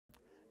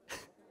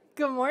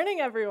Good morning,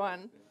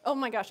 everyone. Oh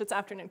my gosh, it's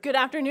afternoon. Good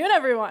afternoon,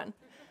 everyone.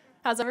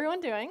 How's everyone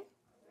doing?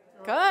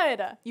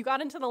 Good. You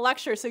got into the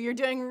lecture, so you're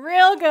doing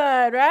real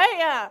good, right?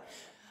 Yeah.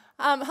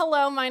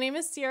 Hello, my name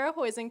is Sierra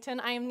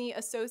Hoisington. I am the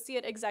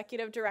Associate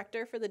Executive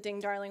Director for the Ding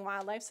Darling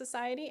Wildlife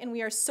Society, and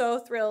we are so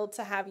thrilled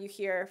to have you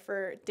here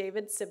for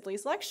David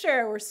Sibley's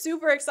lecture. We're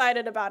super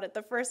excited about it.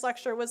 The first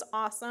lecture was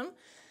awesome.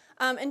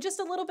 And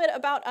just a little bit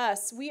about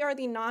us. We are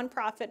the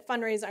nonprofit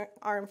fundraising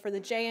arm for the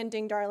Jay and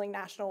Ding Darling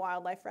National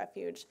Wildlife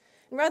Refuge.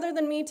 And rather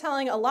than me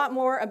telling a lot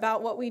more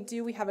about what we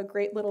do, we have a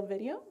great little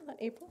video.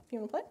 April, if you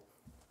want to play.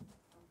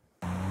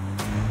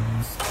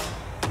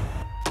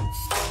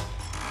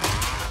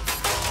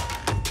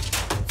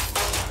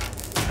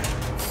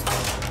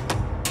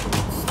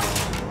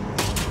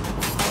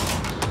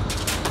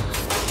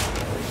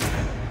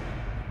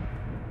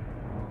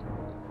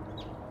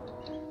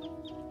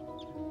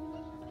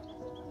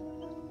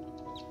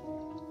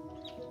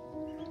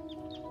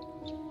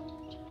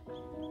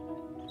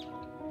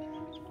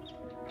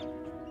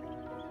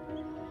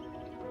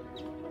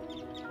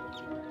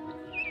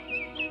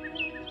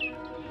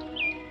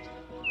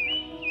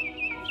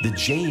 The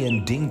Jay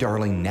and Ding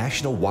Darling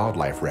National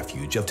Wildlife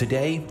Refuge of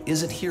today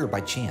isn't here by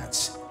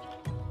chance.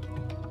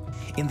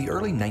 In the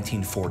early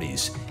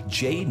 1940s,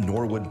 J.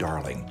 Norwood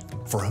Darling,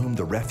 for whom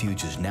the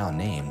refuge is now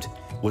named,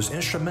 was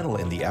instrumental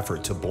in the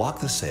effort to block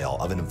the sale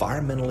of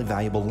environmentally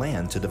valuable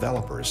land to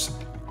developers.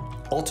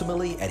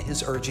 Ultimately, at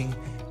his urging,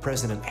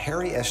 President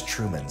Harry S.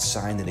 Truman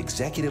signed an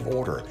executive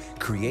order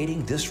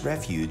creating this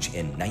refuge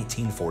in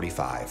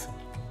 1945.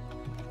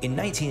 In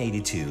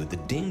 1982, the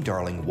Ding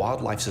Darling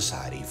Wildlife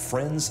Society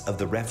Friends of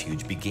the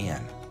Refuge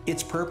began.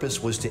 Its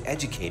purpose was to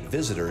educate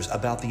visitors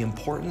about the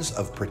importance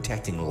of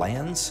protecting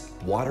lands,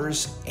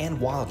 waters, and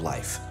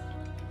wildlife.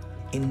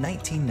 In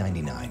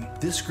 1999,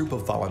 this group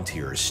of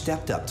volunteers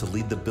stepped up to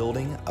lead the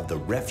building of the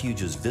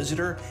refuge's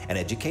Visitor and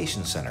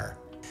Education Center.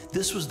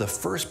 This was the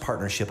first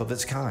partnership of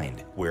its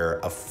kind, where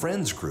a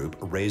Friends group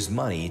raised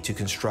money to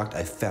construct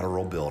a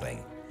federal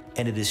building.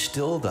 And it is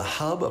still the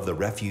hub of the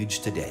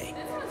refuge today.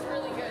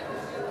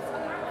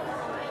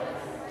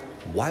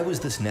 Why was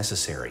this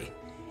necessary?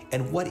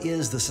 And what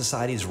is the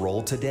Society's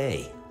role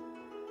today?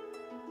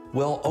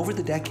 Well, over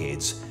the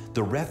decades,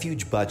 the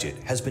refuge budget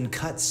has been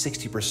cut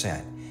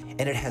 60%,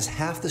 and it has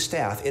half the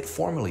staff it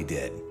formerly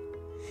did.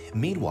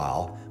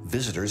 Meanwhile,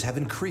 visitors have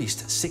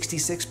increased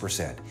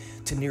 66%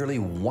 to nearly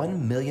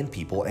 1 million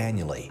people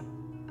annually.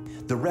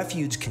 The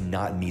refuge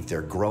cannot meet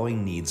their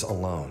growing needs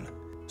alone,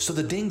 so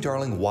the Ding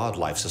Darling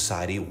Wildlife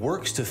Society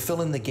works to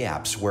fill in the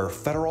gaps where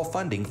federal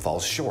funding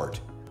falls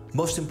short.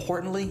 Most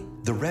importantly,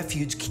 the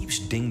refuge keeps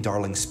Ding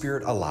Darling's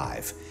spirit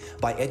alive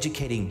by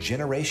educating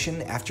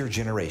generation after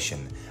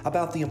generation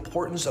about the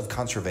importance of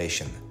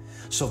conservation,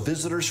 so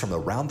visitors from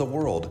around the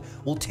world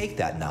will take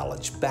that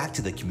knowledge back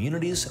to the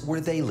communities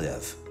where they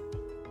live.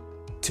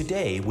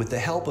 Today, with the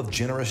help of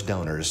generous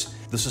donors,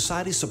 the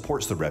Society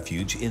supports the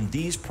refuge in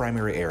these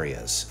primary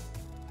areas: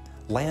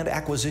 land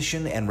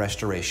acquisition and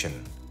restoration,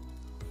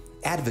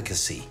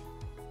 advocacy,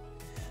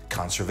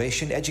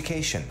 conservation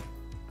education,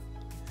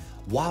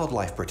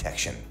 wildlife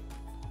protection,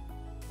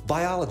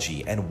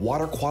 biology and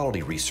water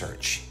quality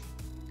research,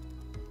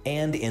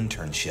 and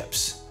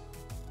internships.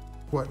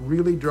 What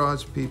really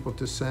draws people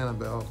to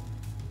Sanibel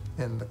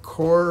and the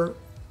core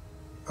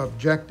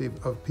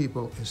objective of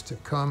people is to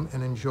come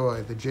and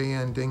enjoy the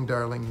J.N. Ding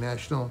Darling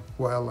National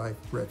Wildlife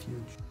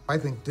Refuge. I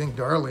think Ding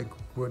Darling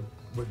would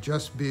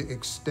just be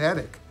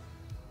ecstatic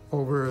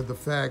over the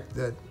fact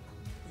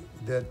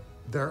that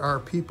there are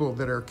people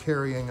that are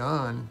carrying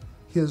on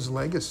his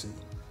legacy.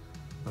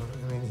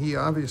 I mean, he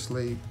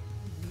obviously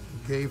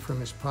gave from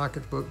his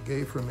pocketbook,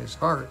 gave from his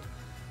heart,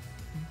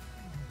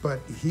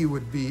 but he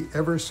would be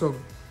ever so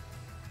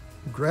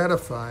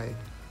gratified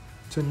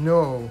to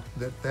know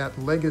that that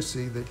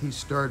legacy that he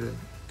started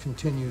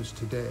continues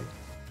today.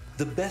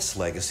 The best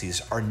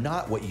legacies are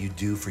not what you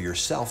do for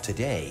yourself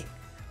today,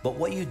 but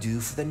what you do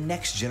for the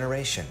next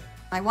generation.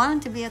 I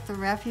wanted to be at the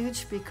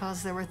refuge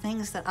because there were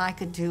things that I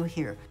could do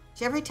here.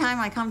 Every time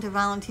I come to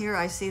volunteer,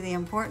 I see the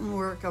important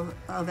work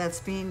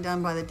that's being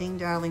done by the Ding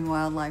Darling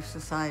Wildlife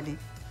Society.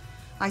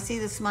 I see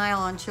the smile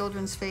on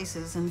children's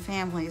faces and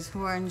families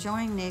who are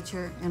enjoying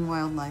nature and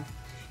wildlife.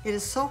 It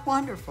is so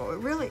wonderful, it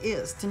really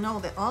is, to know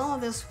that all of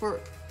this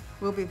work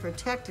will be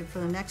protected for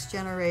the next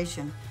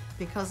generation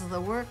because of the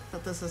work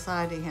that the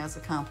Society has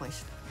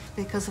accomplished.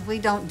 Because if we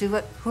don't do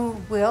it, who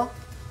will?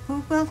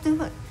 Who will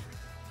do it?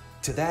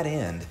 To that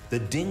end, the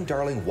Ding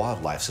Darling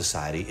Wildlife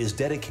Society is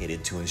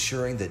dedicated to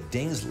ensuring that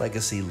Ding's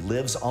legacy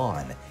lives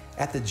on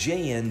at the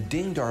J.N.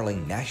 Ding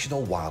Darling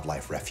National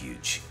Wildlife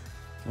Refuge.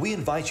 We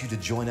invite you to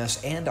join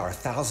us and our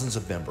thousands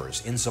of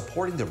members in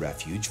supporting the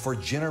refuge for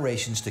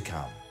generations to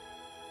come.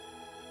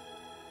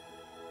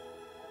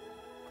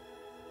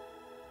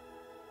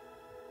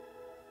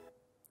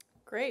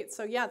 Great.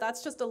 So yeah,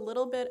 that's just a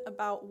little bit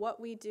about what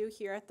we do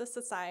here at the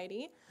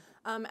Society.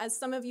 As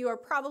some of you are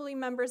probably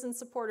members and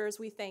supporters,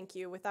 we thank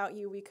you. Without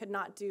you, we could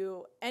not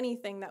do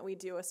anything that we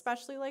do,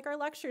 especially like our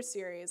lecture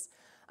series.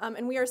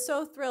 And we are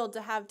so thrilled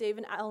to have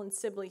David Allen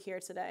Sibley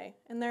here today.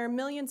 And there are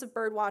millions of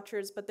bird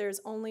watchers, but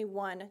there's only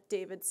one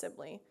David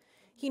Sibley.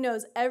 He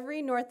knows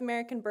every North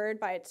American bird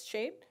by its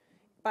shape,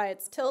 by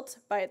its tilt,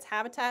 by its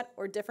habitat,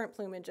 or different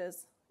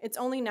plumages. It's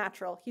only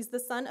natural. He's the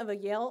son of a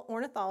Yale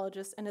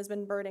ornithologist and has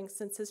been birding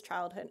since his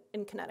childhood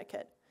in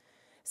Connecticut.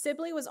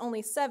 Sibley was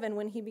only 7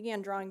 when he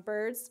began drawing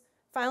birds,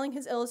 filing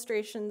his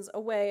illustrations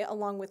away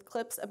along with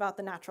clips about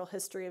the natural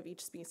history of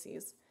each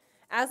species.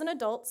 As an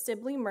adult,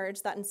 Sibley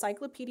merged that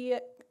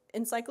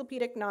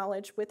encyclopedic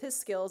knowledge with his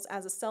skills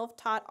as a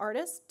self-taught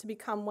artist to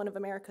become one of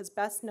America's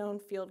best-known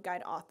field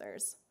guide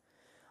authors.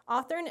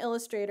 Author and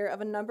illustrator of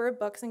a number of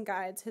books and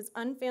guides, his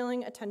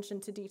unfailing attention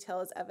to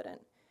detail is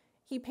evident.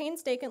 He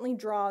painstakingly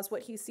draws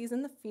what he sees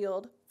in the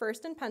field,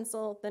 first in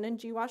pencil, then in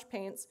gouache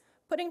paints,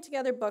 putting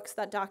together books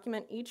that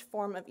document each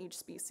form of each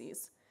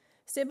species.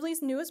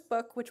 Sibley's newest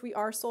book, which we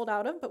are sold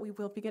out of, but we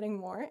will be getting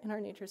more in our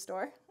nature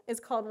store,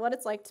 is called What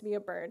It's Like to Be a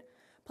Bird,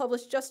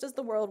 published just as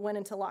the world went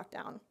into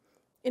lockdown.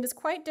 It is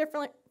quite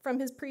different from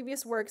his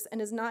previous works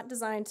and is not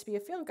designed to be a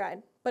field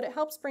guide, but it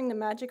helps bring the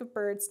magic of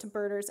birds to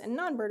birders and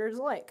non-birders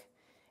alike.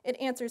 It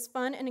answers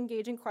fun and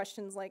engaging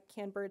questions like,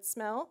 can birds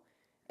smell?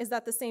 Is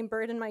that the same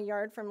bird in my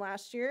yard from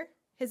last year?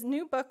 His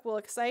new book will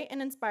excite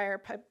and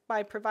inspire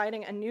by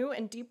providing a new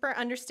and deeper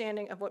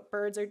understanding of what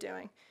birds are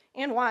doing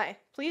and why.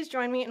 Please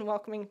join me in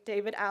welcoming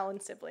David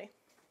Allen Sibley.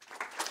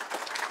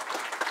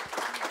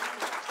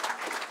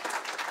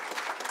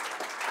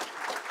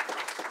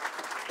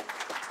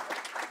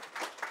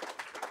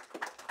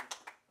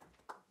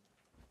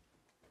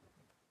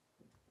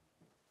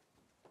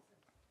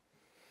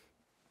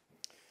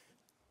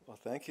 Well,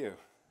 thank you.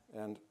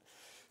 And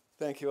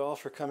thank you all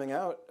for coming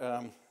out.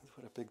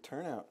 What a big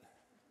turnout.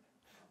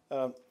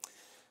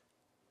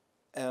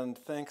 And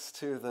thanks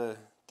to the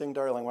Ding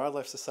Darling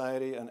Wildlife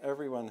Society and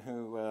everyone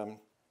who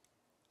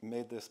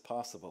made this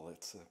possible.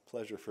 It's a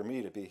pleasure for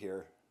me to be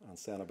here on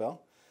Sanibel.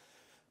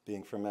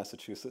 Being from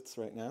Massachusetts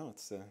right now,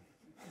 it's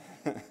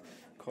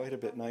quite a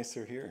bit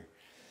nicer here.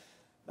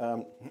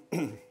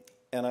 And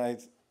I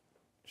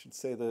should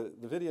say the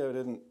video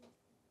didn't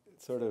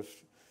sort of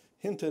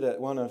hinted at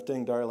one of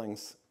Ding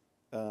Darling's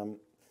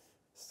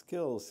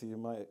skills you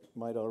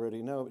might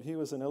already know. But he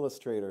was an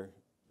illustrator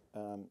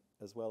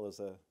as well as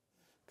a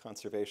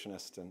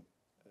conservationist and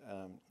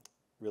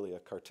really a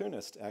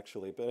cartoonist,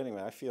 actually. But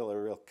anyway, I feel a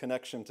real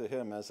connection to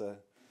him as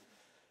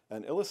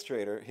an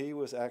illustrator. He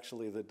was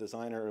actually the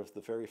designer of the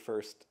very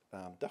first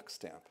duck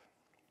stamp.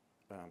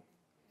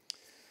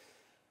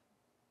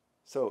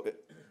 So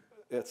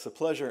it's a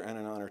pleasure and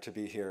an honor to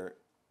be here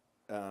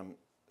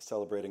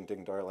celebrating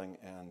Ding Darling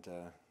and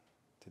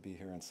to be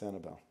here in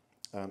Sanibel.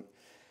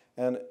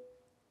 And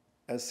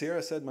as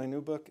Sierra said, my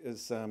new book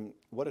is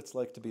What It's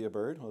Like to Be a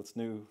Bird. Well, it's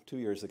new 2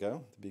 years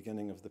ago, the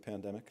beginning of the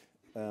pandemic.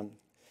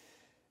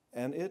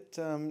 And it,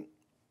 start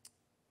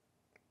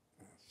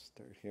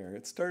here.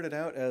 It started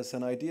out as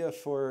an idea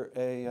for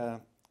a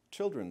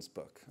children's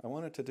book. I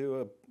wanted to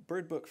do a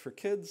bird book for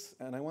kids,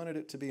 and I wanted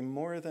it to be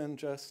more than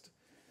just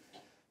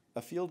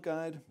a field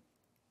guide,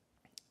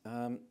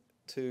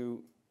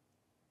 to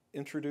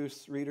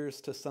introduce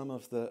readers to some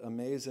of the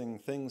amazing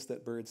things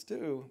that birds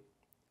do,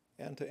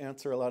 and to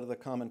answer a lot of the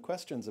common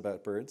questions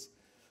about birds,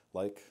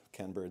 like,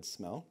 can birds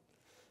smell?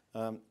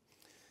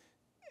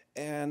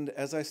 And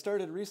as I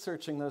started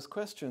researching those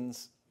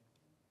questions,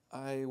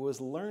 I was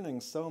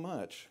learning so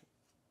much.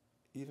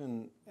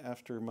 Even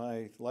after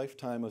my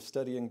lifetime of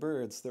studying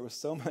birds, there was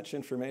so much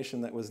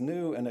information that was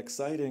new and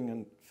exciting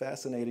and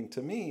fascinating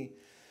to me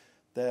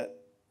that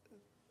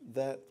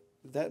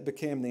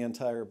became the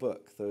entire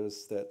book.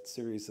 That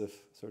series of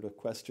sort of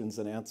questions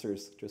and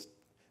answers, just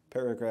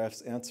paragraphs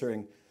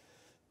answering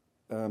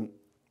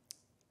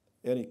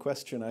any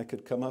question I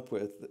could come up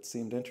with that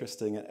seemed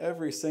interesting. And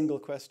every single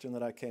question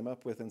that I came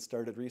up with and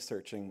started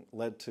researching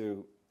led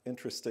to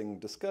interesting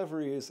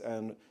discoveries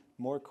and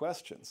more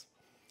questions.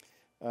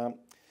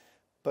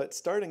 But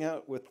starting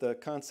out with the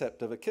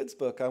concept of a kid's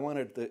book, I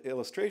wanted the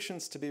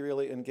illustrations to be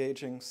really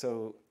engaging.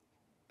 So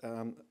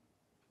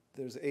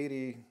there's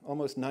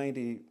almost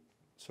 90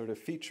 sort of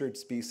featured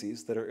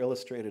species that are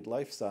illustrated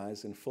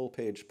life-size in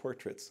full-page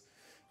portraits.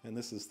 And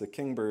this is the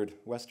kingbird,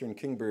 Western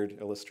kingbird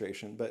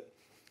illustration. But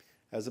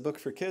as a book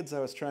for kids, I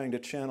was trying to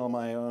channel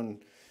my own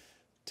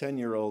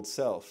 10-year-old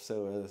self.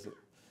 So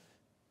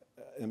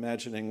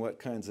imagining what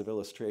kinds of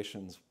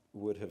illustrations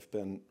would have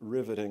been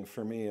riveting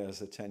for me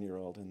as a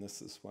 10-year-old. And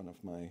this is one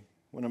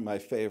of my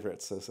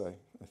favorites, as I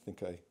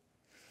think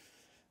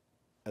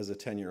as a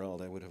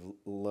 10-year-old, I would have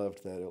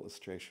loved that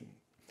illustration.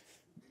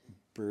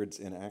 Birds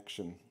in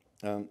action.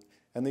 And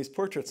these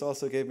portraits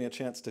also gave me a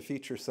chance to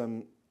feature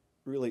some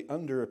really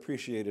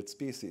underappreciated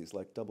species,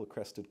 like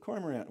double-crested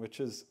cormorant, which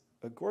is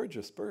a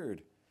gorgeous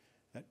bird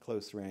at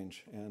close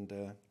range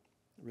and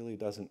really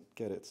doesn't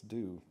get its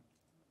due.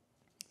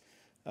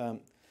 And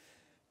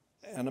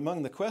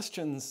among the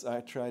questions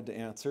I tried to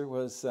answer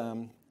was,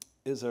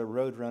 is a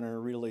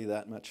roadrunner really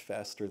that much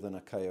faster than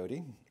a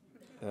coyote?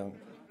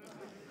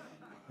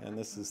 And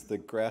this is the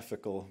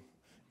graphical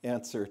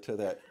answer to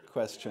that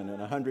question. In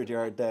a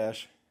 100-yard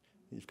dash,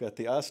 You've got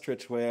the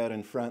ostrich way out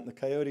in front, the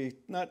coyote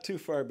not too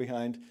far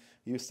behind,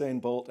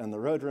 Usain Bolt and the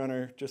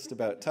roadrunner just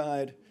about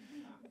tied,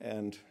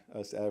 and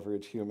us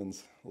average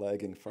humans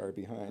lagging far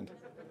behind.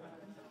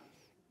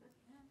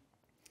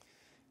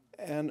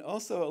 And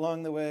also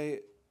along the way,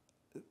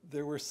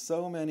 there were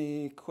so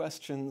many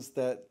questions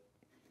that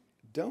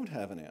don't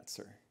have an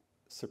answer,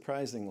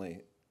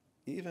 surprisingly.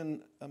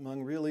 Even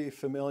among really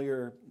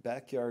familiar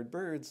backyard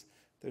birds,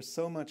 there's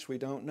so much we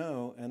don't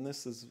know, and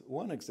this is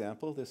one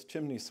example, this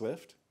chimney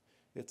swift.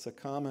 It's a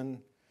common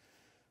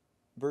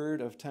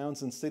bird of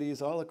towns and cities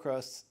all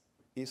across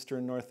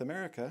eastern North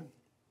America.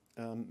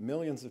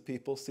 Millions of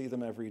people see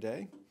them every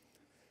day.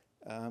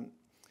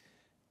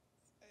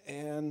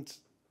 And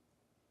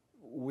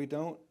we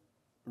don't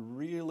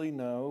really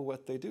know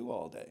what they do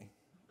all day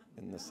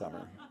in the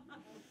summer.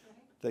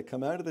 They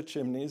come out of the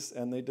chimneys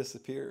and they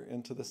disappear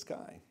into the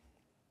sky.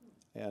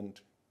 And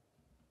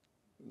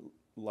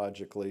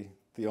logically,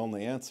 the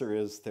only answer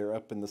is they're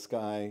up in the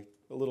sky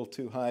a little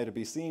too high to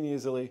be seen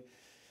easily.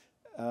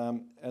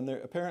 And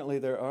apparently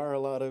there are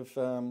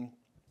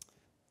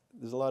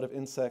there's a lot of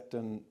insect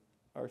and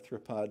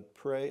arthropod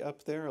prey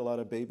up there, a lot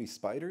of baby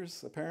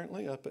spiders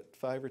apparently up at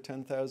 5,000 or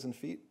 10,000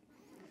 feet,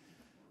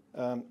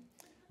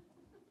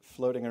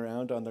 floating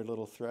around on their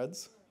little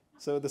threads.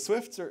 So the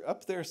swifts are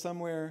up there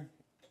somewhere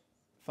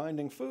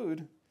finding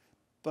food,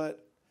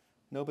 but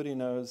nobody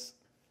knows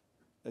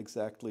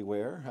exactly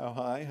where, how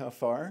high, how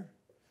far,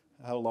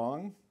 how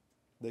long.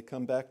 They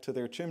come back to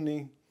their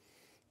chimney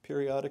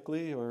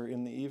periodically or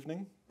in the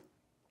evening.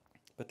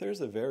 But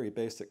there's a very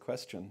basic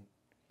question.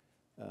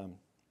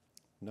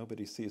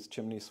 Nobody sees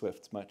chimney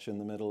swifts much in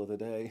the middle of the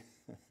day,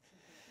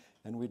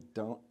 and we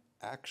don't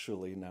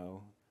actually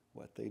know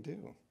what they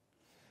do.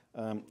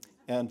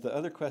 And the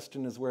other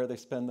question is where they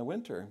spend the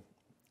winter.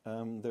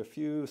 The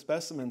few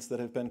specimens that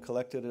have been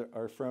collected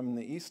are from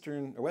the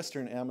eastern or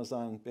western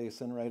Amazon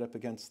basin right up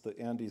against the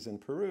Andes in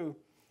Peru.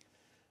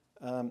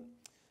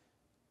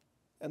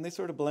 And they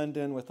sort of blend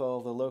in with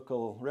all the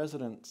local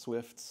resident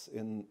swifts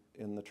in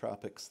the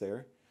tropics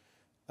there.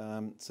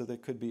 So they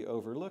could be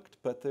overlooked,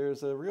 but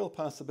there's a real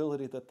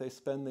possibility that they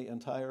spend the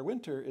entire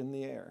winter in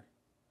the air.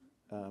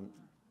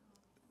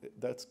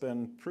 That's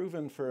been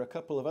proven for a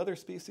couple of other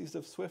species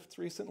of swifts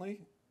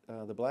recently.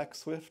 The black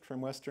swift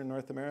from western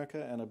North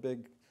America and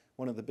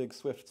one of the big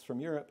swifts from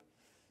Europe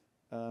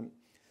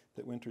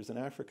that winters in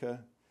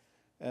Africa.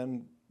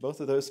 And both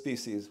of those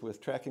species,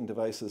 with tracking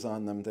devices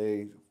on them,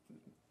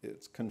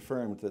 it's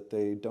confirmed that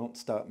they don't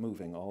stop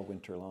moving all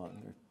winter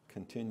long. They're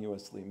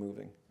continuously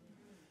moving.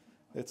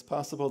 It's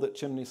possible that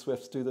chimney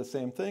swifts do the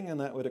same thing, and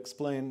that would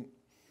explain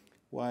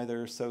why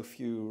there are so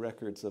few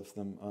records of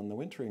them on the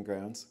wintering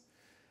grounds.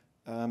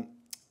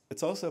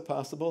 It's also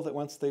possible that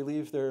once they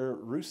leave their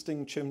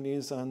roosting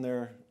chimneys as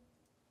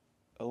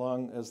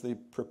they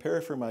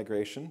prepare for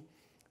migration,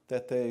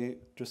 that they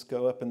just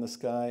go up in the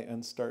sky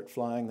and start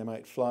flying. They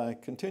might fly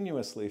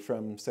continuously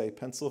from, say,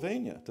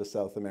 Pennsylvania to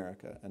South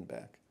America and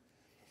back.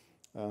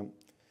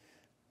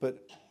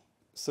 But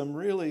some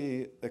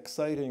really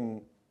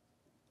exciting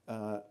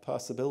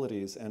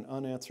possibilities and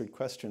unanswered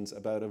questions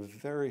about a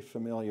very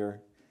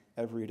familiar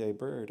everyday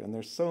bird. And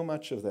there's so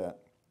much of that.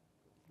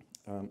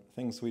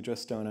 Things we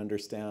just don't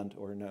understand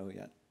or know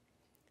yet.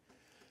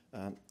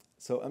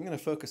 So I'm going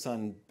to focus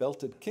on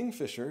belted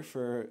kingfisher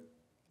for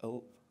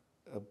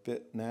a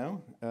bit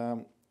now.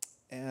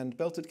 And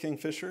belted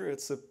kingfisher,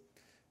 it's a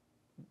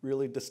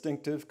really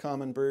distinctive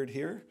common bird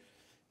here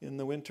in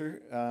the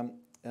winter.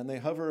 And they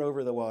hover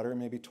over the water,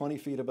 maybe 20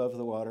 feet above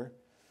the water,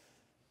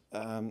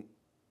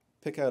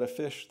 pick out a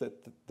fish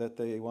that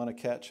they want to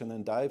catch, and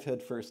then dive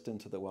headfirst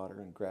into the water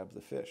and grab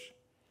the fish.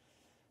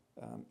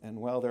 And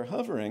while they're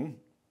hovering,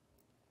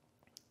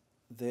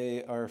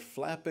 they are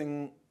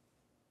flapping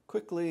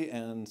quickly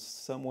and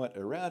somewhat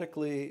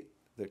erratically.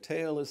 Their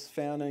tail is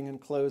fanning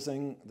and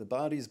closing. The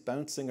body's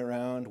bouncing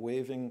around,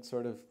 waving,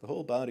 the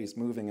whole body's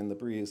moving in the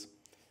breeze.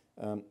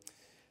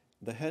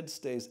 The head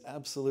stays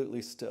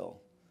absolutely still,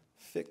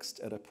 fixed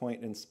at a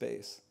point in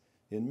space,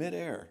 in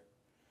midair,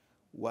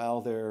 while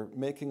they're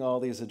making all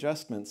these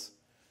adjustments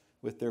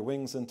with their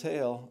wings and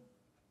tail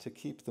to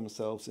keep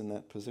themselves in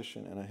that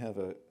position. And I have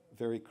a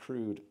very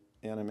crude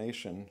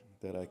animation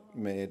that I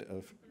made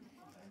of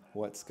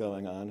what's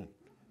going on.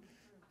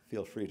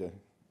 Feel free to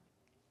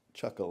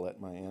chuckle at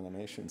my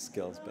animation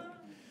skills.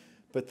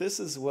 But this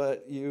is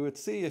what you would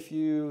see if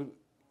you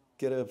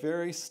get a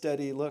very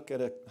steady look at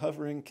a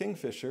hovering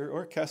kingfisher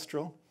or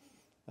kestrel,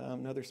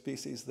 another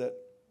species that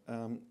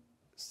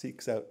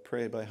seeks out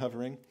prey by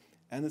hovering.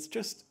 And it's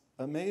just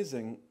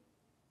amazing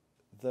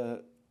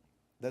that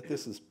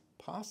this is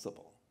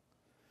possible.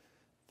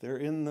 They're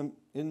in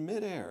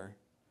midair.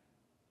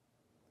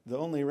 The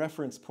only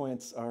reference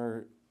points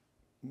are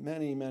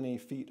many, many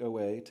feet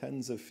away,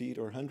 tens of feet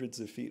or hundreds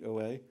of feet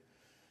away.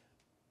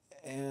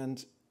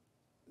 And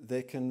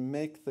they can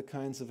make the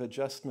kinds of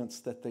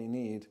adjustments that they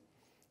need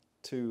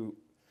to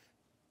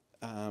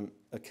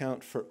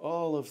account for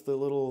all of the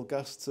little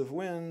gusts of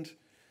wind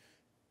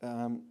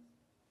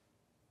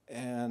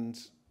and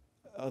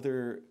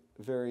other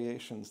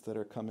variations that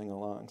are coming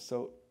along.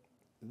 So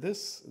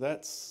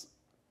that's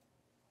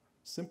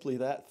simply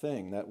that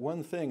thing, that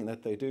one thing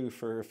that they do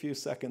for a few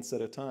seconds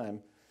at a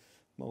time,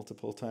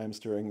 multiple times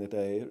during the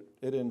day.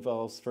 It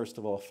involves, first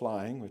of all,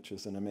 flying, which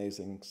is an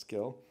amazing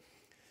skill.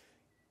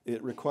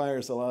 It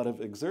requires a lot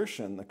of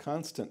exertion, the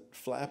constant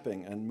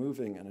flapping and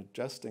moving and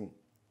adjusting.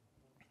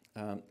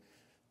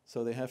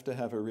 So they have to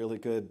have a really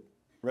good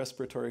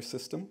respiratory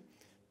system.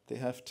 They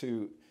have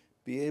to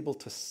be able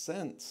to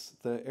sense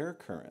the air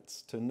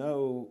currents, to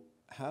know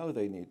how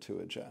they need to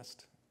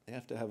adjust. They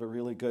have to have a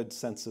really good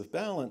sense of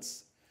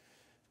balance,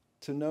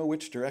 to know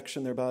which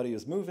direction their body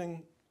is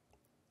moving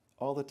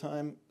all the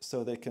time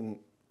so they can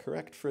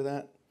correct for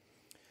that.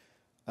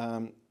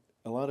 A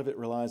lot of it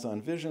relies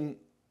on vision,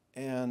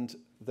 and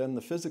then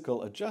the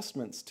physical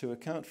adjustments to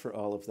account for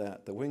all of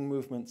that, the wing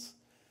movements,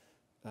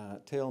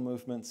 tail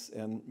movements,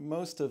 and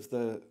most of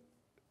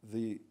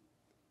they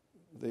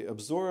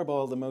absorb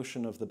all the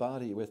motion of the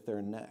body with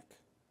their neck.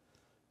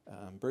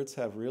 Birds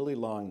have really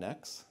long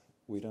necks.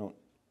 We don't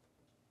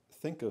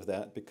think of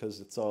that because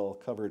it's all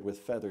covered with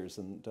feathers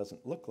and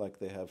doesn't look like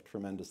they have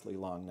tremendously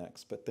long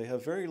necks, but they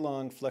have very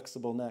long,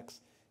 flexible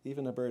necks,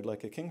 even a bird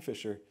like a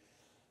kingfisher.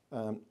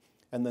 And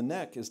the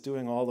neck is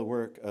doing all the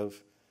work of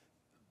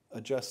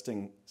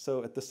adjusting.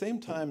 So at the same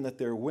time that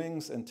their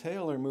wings and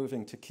tail are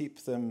moving to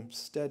keep them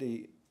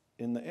steady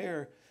in the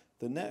air,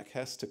 the neck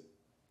has to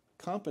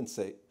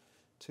compensate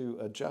to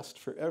adjust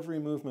for every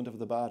movement of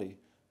the body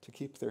to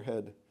keep their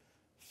head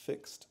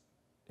fixed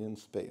in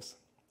space.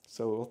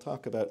 So we'll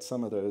talk about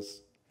some of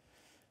those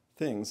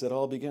things. It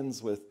all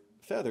begins with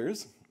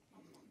feathers,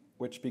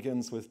 which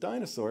begins with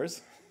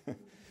dinosaurs,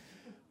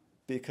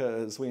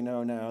 because we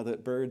know now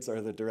that birds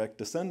are the direct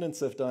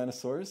descendants of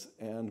dinosaurs,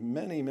 and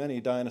many,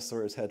 many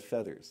dinosaurs had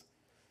feathers.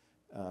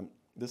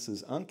 This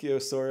is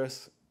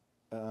Ankylosaurus,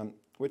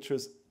 which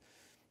was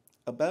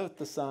about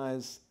the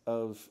size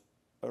of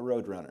a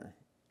roadrunner,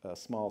 a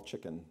small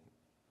chicken.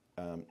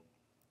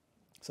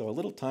 So a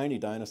little tiny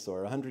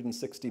dinosaur,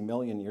 160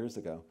 million years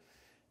ago.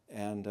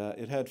 And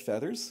it had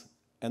feathers.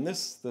 And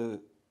the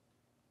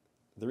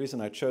reason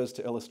I chose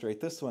to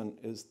illustrate this one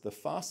is the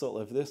fossil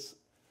of this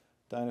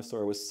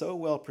dinosaur was so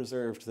well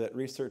preserved that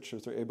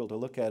researchers were able to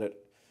look at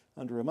it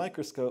under a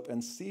microscope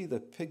and see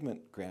the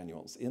pigment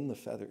granules in the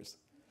feathers.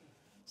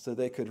 So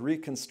they could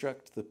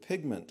reconstruct the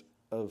pigment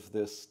of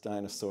this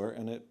dinosaur,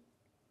 and it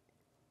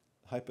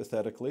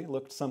hypothetically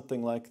looked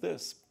something like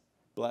this: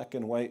 black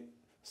and white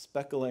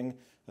speckling,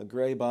 a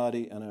gray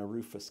body, and a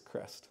rufous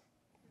crest.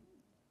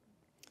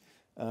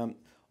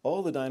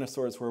 All the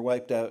dinosaurs were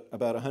wiped out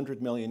about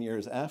 100 million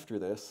years after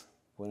this,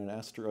 when an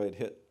asteroid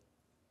hit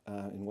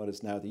in what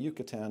is now the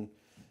Yucatan.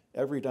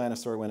 Every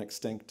dinosaur went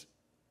extinct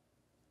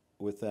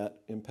with that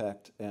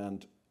impact,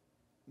 and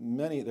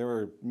there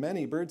were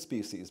many bird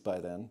species by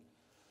then.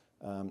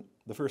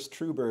 The first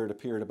true bird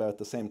appeared about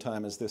the same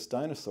time as this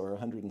dinosaur,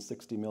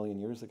 160 million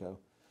years ago.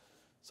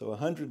 So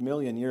 100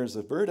 million years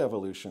of bird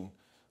evolution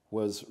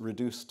was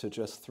reduced to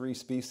just 3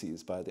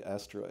 species by the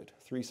asteroid.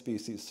 3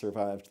 species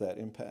survived that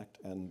impact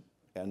and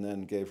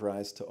then gave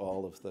rise to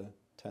all of the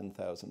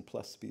 10,000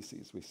 plus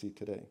species we see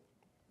today.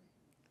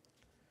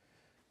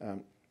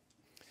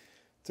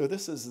 So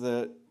this is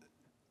the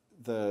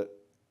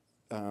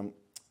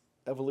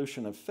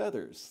evolution of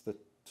feathers, the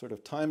sort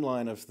of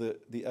timeline of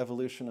the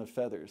evolution of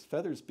feathers.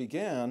 Feathers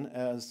began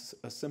as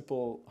a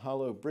simple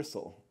hollow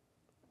bristle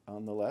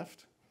on the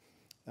left.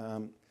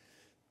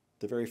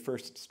 The very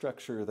first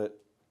structure that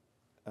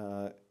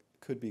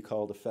could be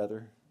called a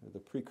feather, or the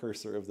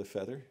precursor of the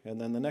feather. And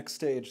then the next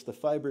stage, the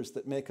fibers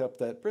that make up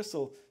that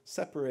bristle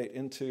separate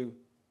into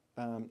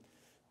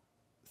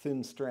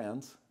thin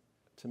strands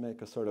to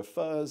make a sort of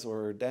fuzz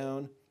or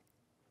down.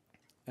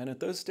 And at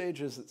those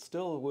stages, it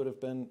still would have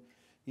been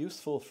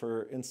useful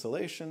for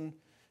insulation.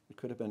 It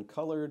could have been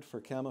colored for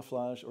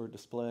camouflage or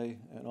display,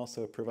 and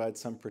also provide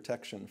some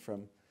protection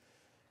from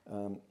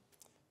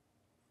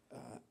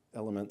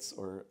elements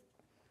or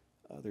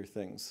other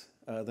things.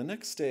 The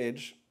next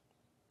stage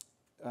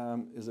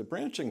is a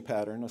branching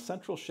pattern, a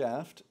central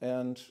shaft,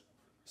 and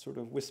sort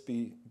of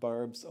wispy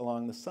barbs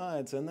along the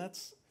sides, and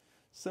that's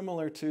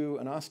similar to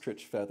an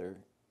ostrich feather.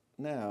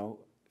 Now,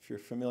 if you're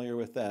familiar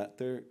with that,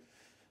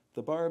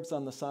 the barbs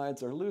on the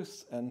sides are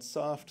loose and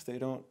soft. They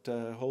don't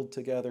hold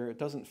together. It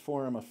doesn't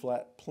form a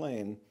flat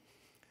plane.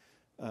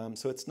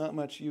 So it's not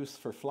much use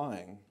for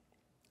flying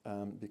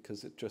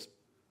because it just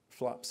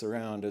flops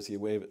around as you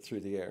wave it through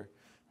the air.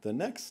 The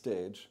next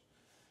stage,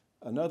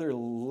 another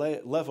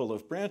level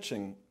of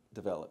branching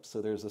develops.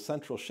 So there's a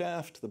central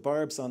shaft, the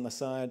barbs on the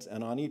sides,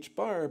 and on each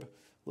barb,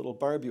 little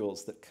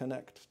barbules that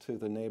connect to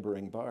the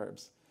neighboring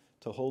barbs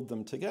to hold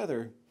them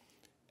together.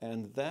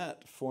 And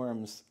that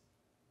forms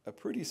a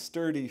pretty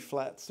sturdy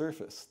flat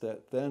surface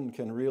that then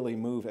can really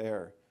move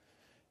air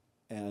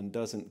and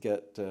doesn't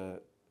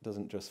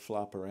just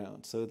flop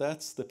around. So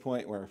that's the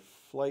point where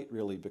flight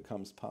really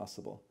becomes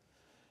possible.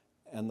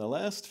 And the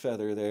last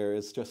feather there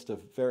is just a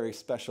very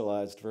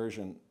specialized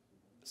version.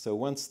 So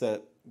once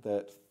that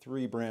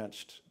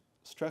 3-branched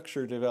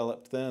structure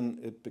developed, then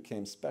it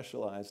became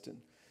specialized.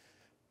 And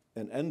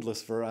an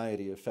endless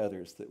variety of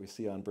feathers that we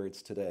see on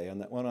birds today.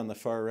 And that one on the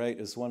far right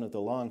is one of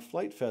the long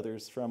flight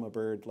feathers from a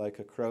bird like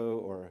a crow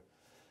or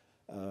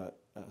a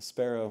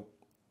sparrow.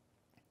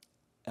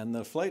 And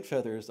the flight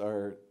feathers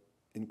are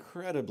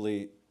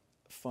incredibly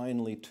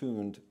finely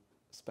tuned,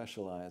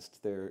 specialized.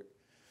 They're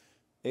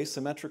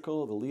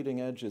asymmetrical. The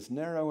leading edge is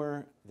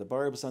narrower. The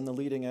barbs on the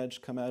leading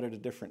edge come out at a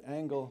different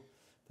angle.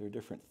 They're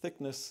different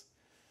thickness.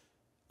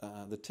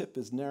 The tip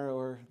is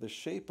narrower. The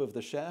shape of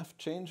the shaft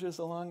changes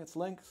along its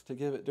length to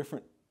give it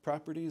different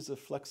properties of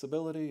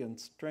flexibility and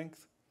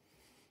strength.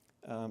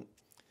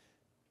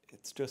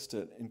 It's just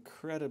an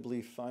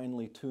incredibly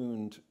finely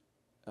tuned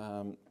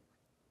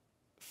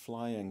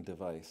flying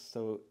device.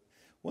 So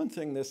one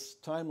thing this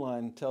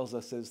timeline tells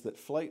us is that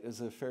flight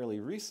is a fairly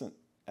recent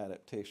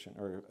adaptation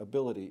or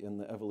ability in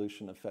the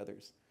evolution of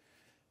feathers.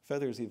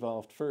 Feathers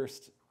evolved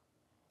first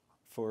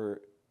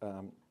for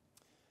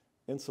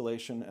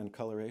insulation and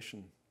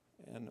coloration,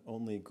 and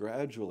only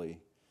gradually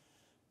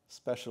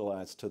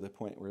specialized to the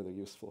point where they're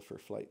useful for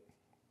flight.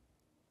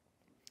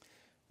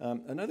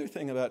 Another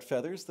thing about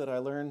feathers that I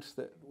learned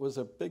that was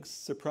a big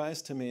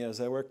surprise to me as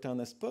I worked on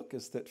this book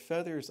is that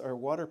feathers are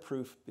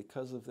waterproof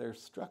because of their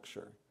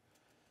structure.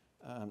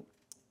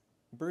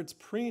 Birds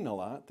preen a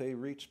lot. They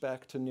reach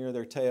back to near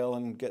their tail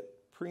and get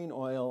preen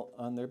oil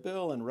on their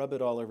bill and rub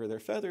it all over their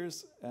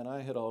feathers, and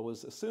I had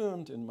always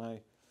assumed in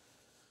my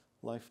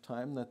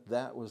lifetime that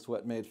that was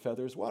what made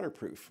feathers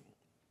waterproof.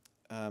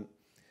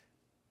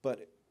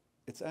 But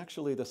it's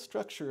actually the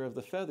structure of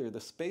the feather,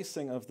 the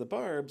spacing of the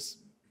barbs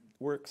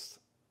works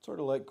sort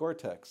of like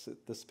Gore-Tex.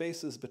 The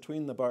spaces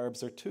between the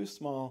barbs are too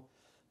small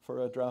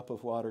for a drop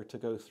of water to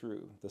go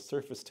through. The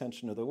surface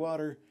tension of the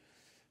water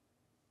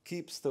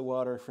keeps the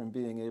water from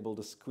being able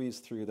to squeeze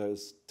through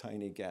those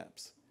tiny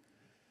gaps.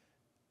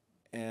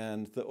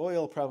 And the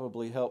oil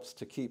probably helps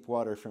to keep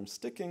water from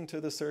sticking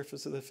to the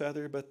surface of the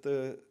feather, but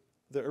the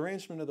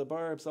arrangement of the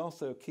barbs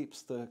also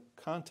keeps the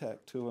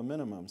contact to a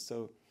minimum.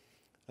 So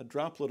a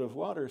droplet of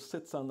water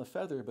sits on the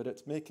feather, but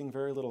it's making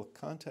very little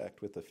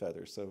contact with the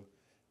feather, so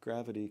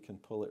gravity can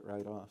pull it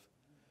right off.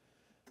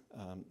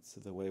 So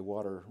the way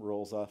water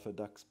rolls off a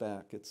duck's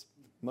back, it's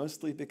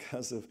mostly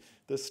because of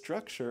the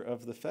structure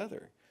of the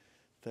feather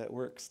that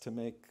works to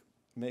make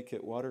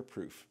it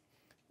waterproof.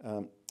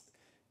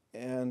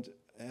 And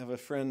I have a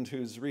friend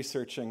who's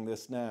researching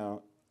this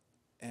now,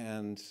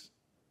 and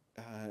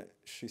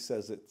she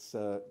says it's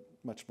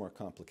much more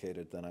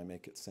complicated than I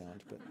make it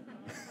sound.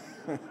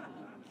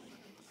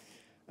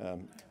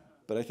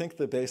 But I think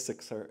the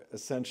basics are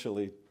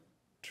essentially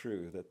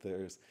true, that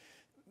there's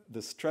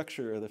the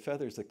structure of the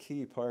feather is a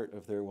key part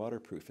of their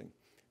waterproofing.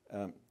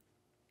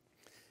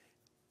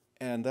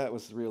 And that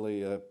was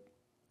really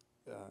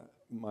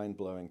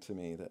mind-blowing to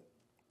me that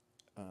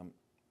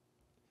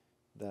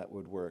that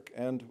would work.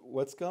 And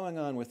what's going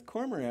on with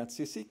cormorants,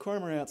 you see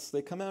cormorants,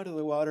 they come out of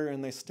the water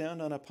and they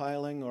stand on a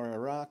piling or a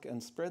rock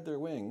and spread their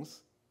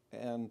wings,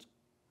 and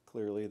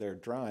clearly they're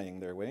drying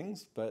their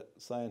wings, but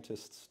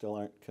scientists still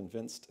aren't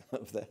convinced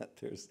of that.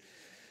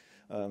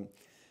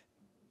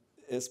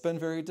 It's been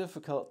very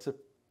difficult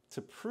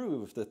to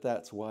prove that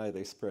that's why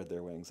they spread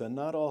their wings, and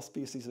not all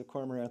species of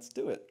cormorants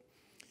do it.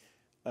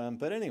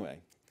 But anyway,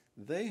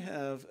 they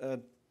have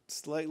a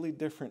slightly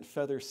different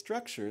feather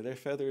structure. Their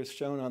feather is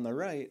shown on the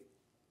right,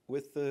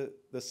 with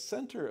the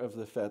center of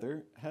the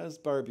feather has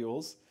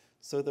barbules,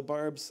 so the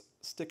barbs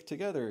stick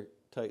together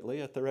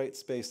tightly at the right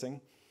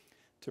spacing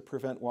to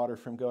prevent water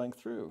from going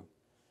through.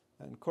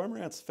 And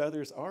cormorants'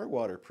 feathers are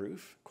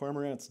waterproof.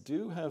 Cormorants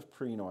do have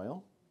preen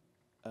oil.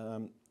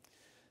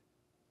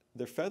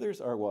 Their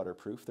feathers are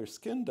waterproof. Their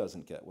skin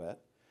doesn't get wet.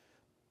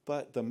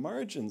 But the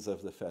margins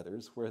of the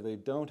feathers, where they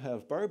don't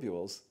have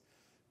barbules,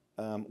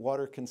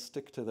 water can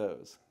stick to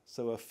those.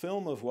 So a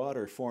film of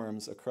water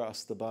forms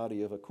across the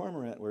body of a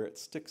cormorant where it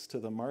sticks to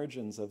the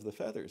margins of the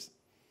feathers.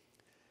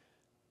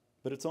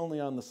 But it's only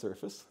on the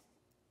surface.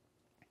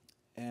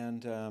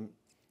 And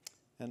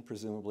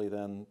presumably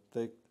then,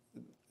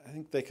 I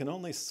think they can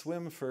only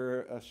swim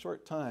for a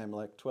short time,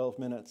 like 12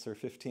 minutes or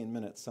 15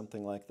 minutes,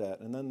 something like that.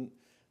 And then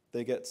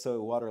they get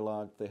so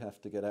waterlogged they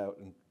have to get out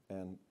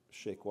and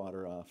shake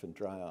water off and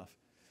dry off.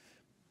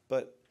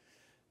 But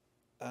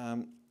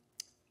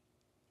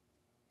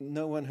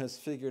no one has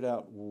figured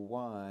out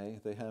why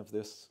they have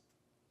this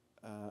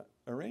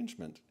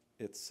arrangement.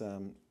 It's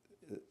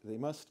they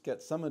must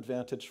get some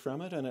advantage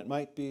from it, and it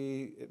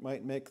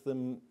might make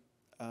them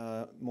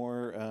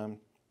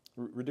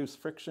reduce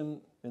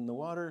friction in the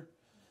water,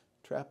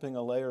 trapping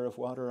a layer of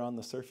water on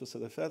the surface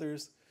of the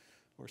feathers,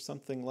 or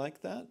something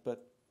like that.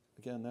 But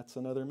again, that's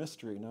another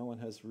mystery. No one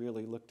has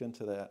really looked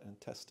into that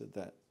and tested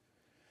that.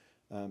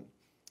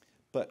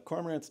 But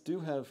cormorants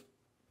do have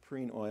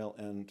preen oil,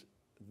 and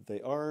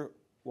they are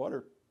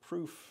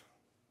waterproof,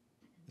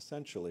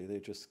 essentially. They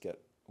just get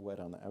wet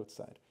on the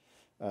outside.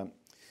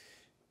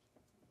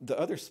 The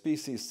other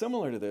species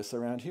similar to this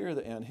around here,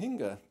 the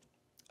anhinga,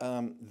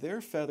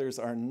 their feathers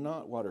are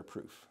not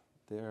waterproof.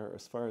 They're,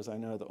 as far as I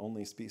know, the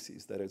only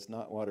species that is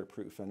not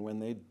waterproof. And when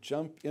they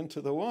jump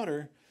into the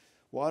water,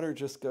 water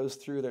just goes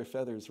through their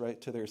feathers right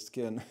to their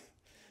skin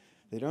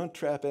They don't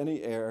trap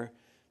any air,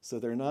 so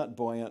they're not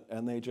buoyant,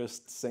 and they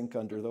just sink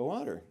under the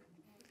water.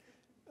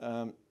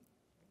 And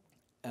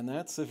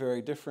that's a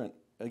very different,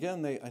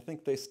 again, I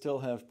think they still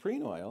have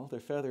preen oil. Their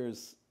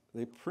feathers,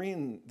 they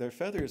preen their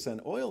feathers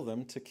and oil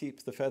them to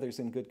keep the feathers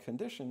in good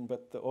condition,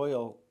 but the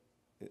oil,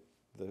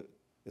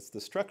 it's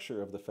the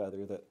structure of the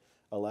feather that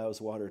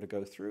allows water to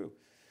go through.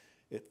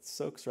 It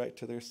soaks right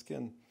to their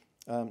skin.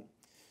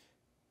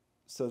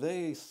 So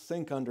they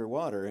sink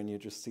underwater, and you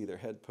just see their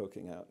head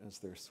poking out as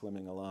they're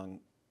swimming along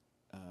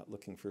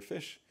looking for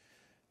fish.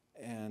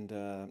 And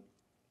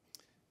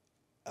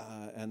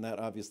that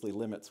obviously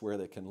limits where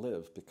they can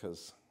live,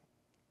 because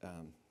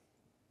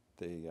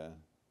they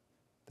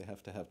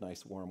have to have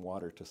nice warm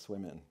water to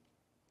swim in.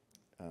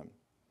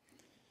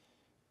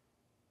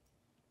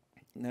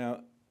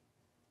 Now,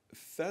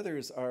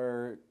 feathers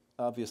are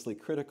obviously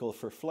critical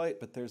for flight,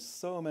 but there's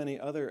so many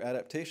other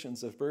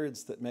adaptations of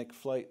birds that make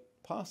flight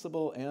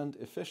possible and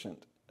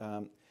efficient.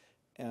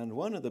 And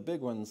one of the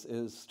big ones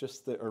is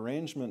just the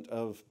arrangement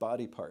of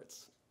body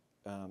parts.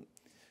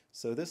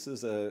 So this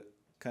is a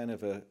kind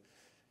of a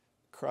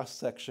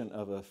cross-section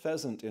of a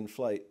pheasant in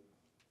flight,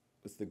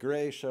 with the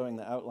gray showing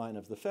the outline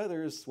of the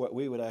feathers, what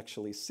we would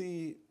actually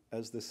see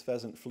as this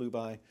pheasant flew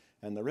by,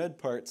 and the red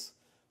parts,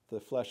 the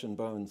flesh and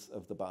bones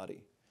of the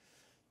body.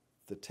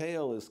 The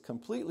tail is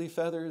completely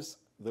feathers.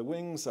 The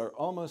wings are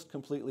almost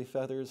completely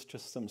feathers,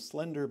 just some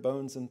slender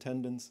bones and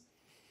tendons.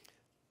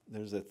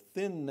 There's a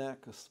thin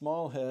neck, a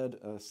small head,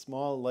 a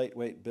small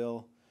lightweight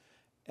bill,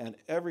 and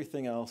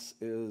everything else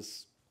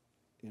is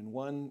in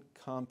one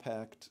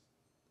compact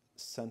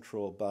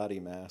central body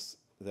mass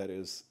that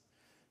is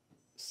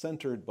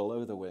centered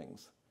below the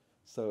wings.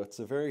 So it's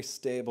a very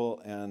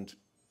stable and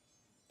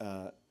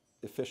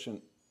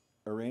efficient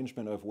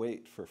arrangement of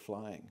weight for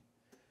flying.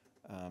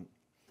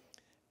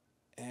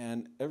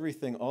 And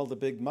everything, all the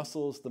big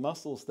muscles, the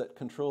muscles that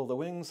control the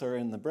wings are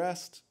in the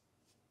breast.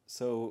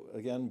 So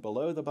again,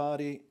 below the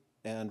body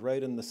and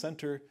right in the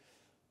center.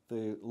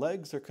 The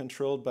legs are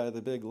controlled by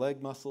the big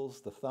leg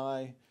muscles, the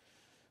thigh,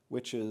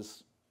 which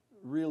is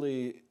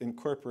really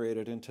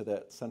incorporated into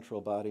that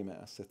central body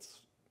mass.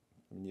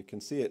 You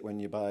can see it when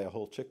you buy a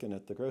whole chicken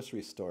at the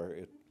grocery store.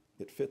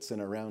 It fits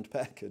in a round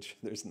package.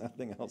 There's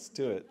nothing else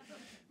to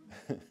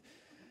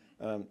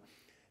it.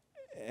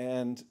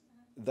 And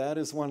that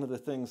is one of the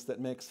things that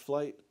makes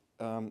flight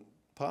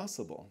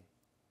possible.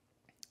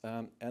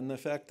 And the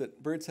fact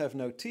that birds have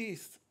no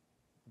teeth,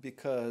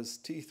 because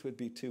teeth would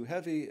be too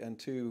heavy and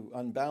too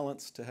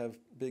unbalanced to have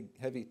big,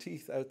 heavy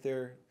teeth out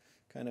there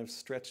kind of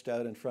stretched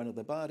out in front of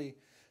the body.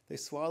 They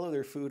swallow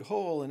their food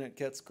whole, and it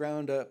gets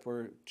ground up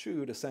or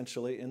chewed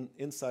essentially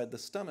inside the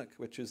stomach,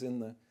 which is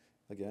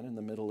again in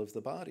the middle of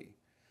the body.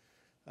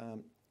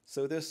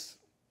 So this,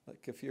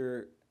 like if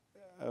you're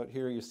out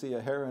here, you see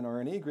a heron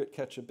or an egret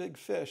catch a big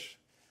fish,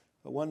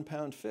 a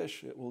 1-pound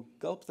fish, it will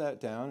gulp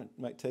that down. It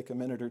might take a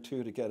minute or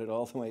two to get it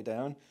all the way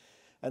down.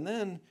 And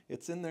then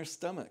it's in their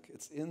stomach.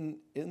 It's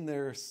in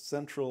their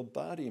central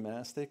body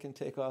mass. They can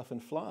take off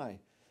and fly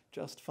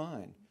just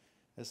fine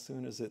as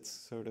soon as it's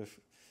sort of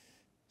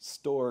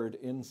stored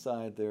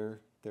inside their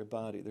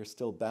body. They're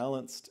still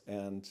balanced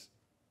and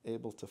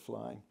able to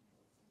fly.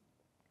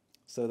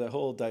 So the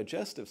whole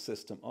digestive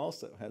system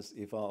also has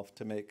evolved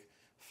to make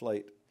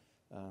flight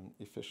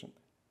efficient.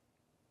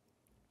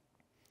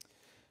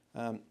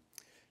 Now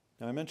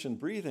I mentioned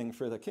breathing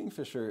for the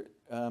kingfisher.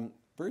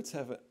 Birds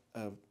have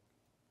a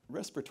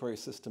respiratory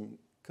system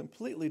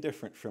completely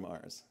different from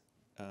ours.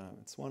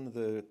 It's one of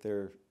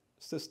their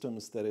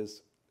systems that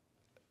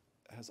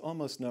has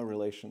almost no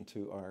relation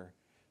to our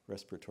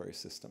respiratory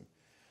system.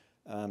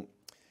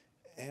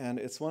 And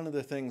it's one of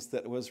the things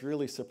that was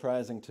really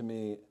surprising to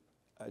me.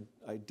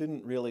 I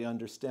didn't really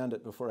understand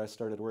it before I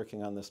started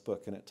working on this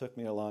book, and it took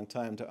me a long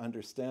time to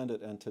understand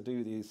it and to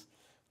do these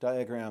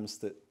diagrams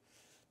that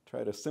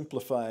try to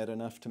simplify it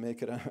enough to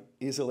make it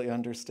easily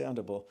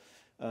understandable.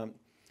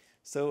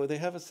 So they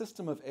have a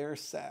system of air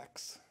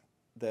sacs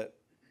that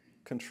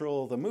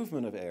control the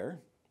movement of air,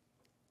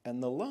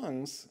 and the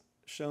lungs,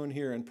 shown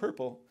here in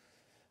purple,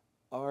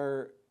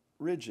 are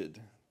rigid.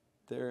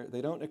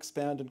 They don't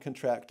expand and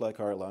contract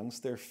like our lungs.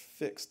 They're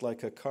fixed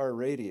like a car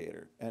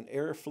radiator, and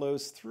air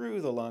flows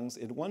through the lungs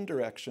in one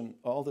direction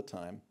all the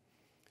time,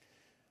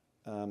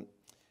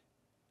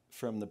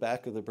 from the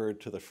back of the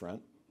bird to the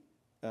front.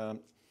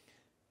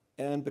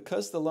 And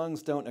because the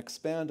lungs don't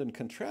expand and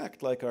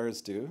contract like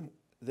ours do,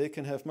 they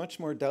can have much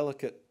more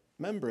delicate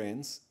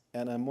membranes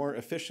and a more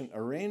efficient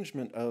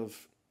arrangement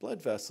of blood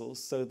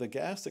vessels, so the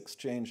gas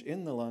exchange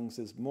in the lungs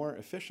is more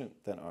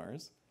efficient than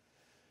ours.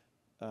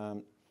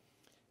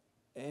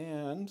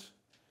 And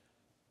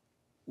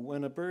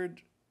when a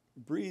bird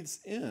breathes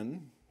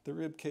in, the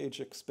rib cage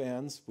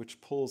expands,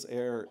 which pulls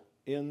air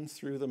in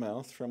through the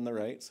mouth from the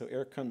right. So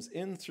air comes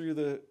in through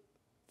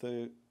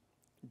the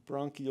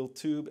bronchial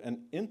tube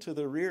and into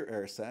the rear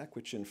air sac,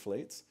 which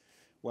inflates,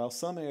 while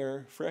some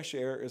air, fresh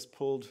air, is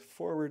pulled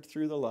forward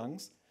through the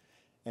lungs,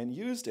 and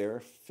used air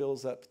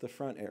fills up the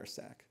front air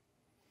sac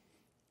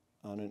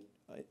on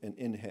an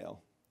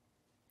inhale.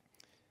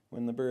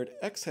 When the bird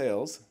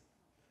exhales,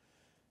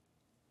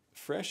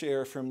 fresh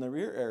air from the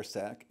rear air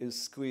sac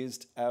is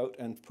squeezed out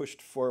and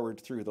pushed forward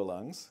through the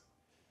lungs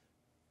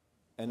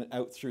and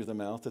out through the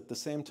mouth. At the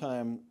same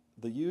time,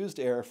 the used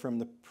air from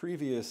the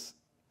previous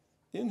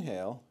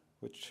inhale,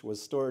 which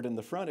was stored in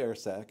the front air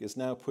sac, is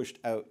now pushed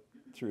out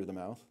through the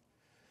mouth.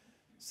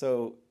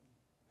 So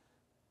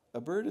a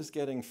bird is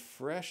getting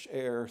fresh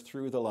air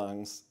through the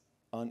lungs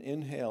on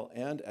inhale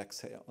and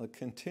exhale, a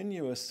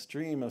continuous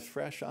stream of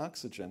fresh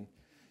oxygen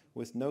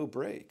with no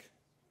break,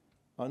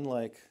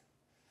 unlike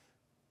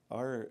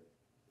our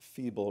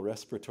feeble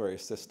respiratory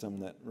system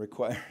that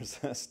requires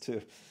us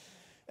to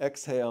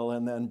exhale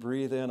and then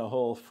breathe in a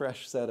whole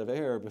fresh set of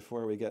air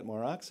before we get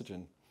more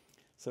oxygen.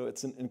 So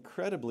it's an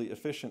incredibly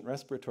efficient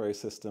respiratory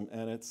system,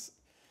 and it's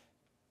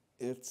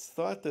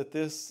thought that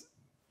this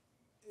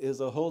is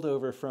a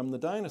holdover from the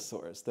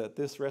dinosaurs, that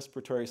this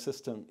respiratory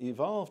system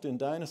evolved in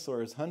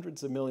dinosaurs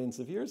hundreds of millions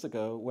of years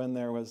ago when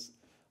there was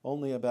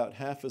only about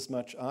half as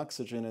much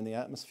oxygen in the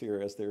atmosphere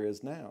as there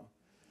is now.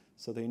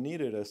 So they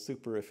needed a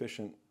super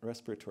efficient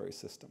respiratory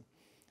system.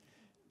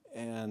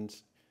 And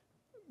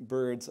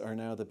birds are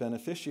now the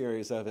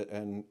beneficiaries of it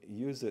and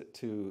use it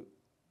to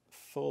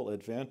full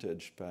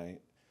advantage by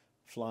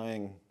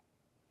flying.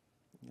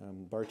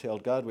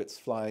 Bar-tailed godwits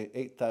fly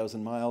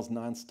 8,000 miles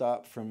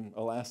nonstop from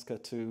Alaska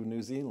to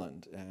New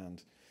Zealand,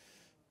 and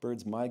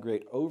birds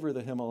migrate over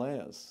the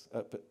Himalayas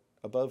up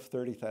above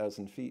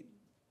 30,000 feet.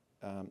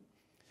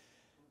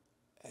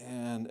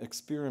 And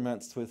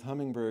experiments with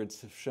hummingbirds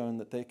have shown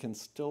that they can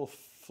still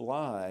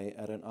fly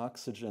at an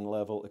oxygen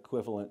level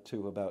equivalent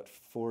to about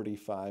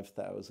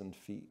 45,000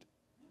 feet.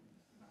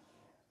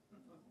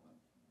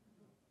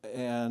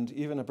 And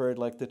even a bird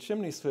like the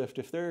chimney swift,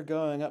 if they're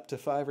going up to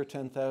 5,000 or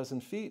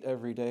 10,000 feet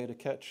every day to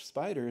catch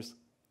spiders,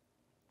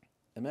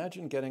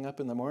 imagine getting up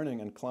in the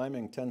morning and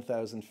climbing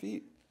 10,000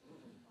 feet.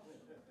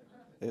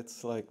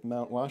 It's like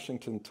Mount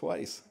Washington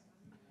twice.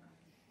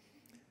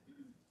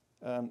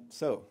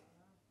 So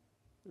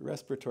the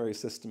respiratory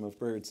system of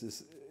birds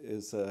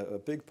is a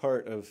big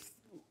part of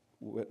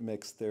what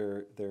makes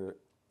their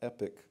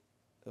epic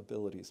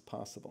abilities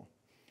possible.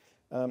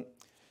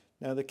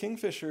 Now the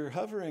kingfisher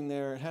hovering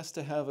there has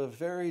to have a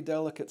very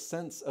delicate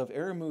sense of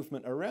air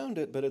movement around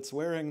it, but it's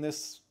wearing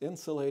this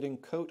insulating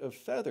coat of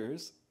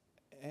feathers,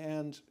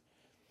 and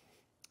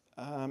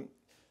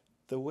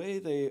the way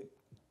they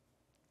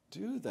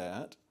do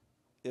that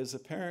is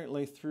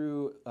apparently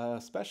through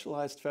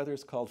specialized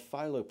feathers called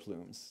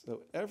phyloplumes.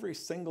 So every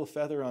single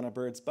feather on a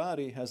bird's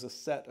body has a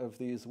set of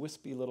these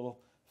wispy little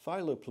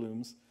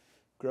phyloplumes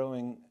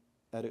growing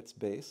at its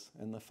base,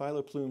 and the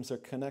phyloplumes are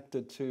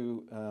connected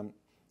to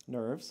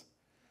nerves.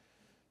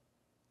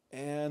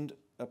 And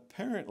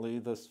apparently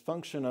the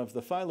function of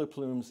the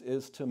phyloplumes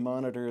is to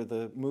monitor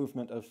the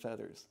movement of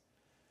feathers.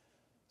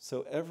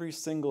 So every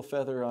single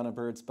feather on a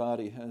bird's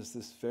body has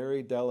this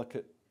very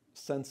delicate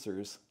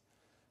sensors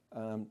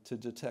to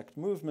detect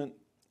movement,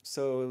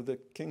 so the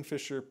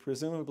kingfisher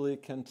presumably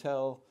can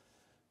tell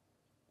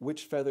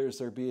which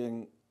feathers are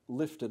being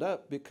lifted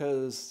up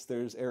because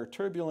there's air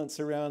turbulence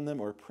around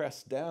them, or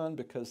pressed down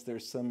because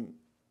there's some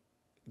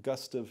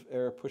gust of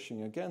air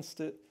pushing against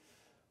it,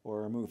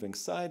 or moving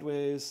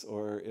sideways,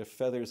 or if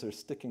feathers are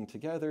sticking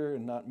together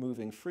and not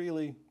moving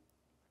freely.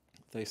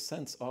 They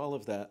sense all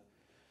of that,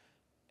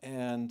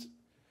 and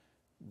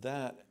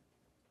that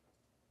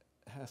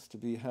has to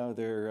be how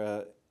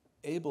they're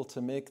able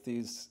to make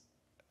these,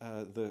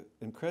 the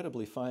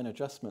incredibly fine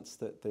adjustments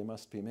that they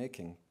must be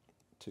making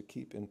to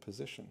keep in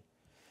position.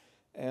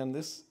 And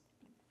this,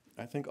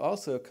 I think,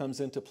 also comes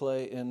into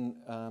play in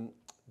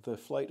the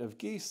flight of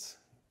geese,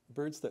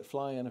 birds that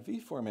fly in a V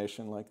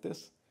formation like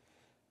this.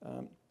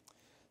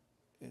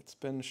 It's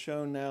been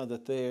shown now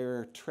that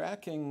they're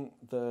tracking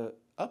the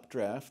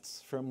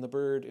updrafts from the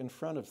bird in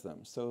front of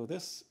them. So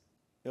this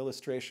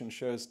illustration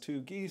shows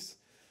two geese,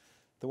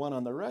 the one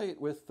on the right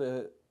with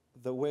the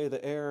way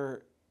the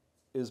air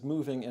is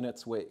moving in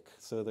its wake.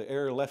 So the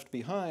air left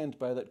behind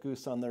by that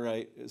goose on the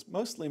right is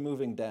mostly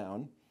moving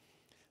down,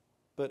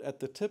 but at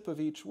the tip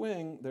of each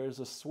wing there's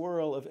a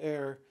swirl of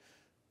air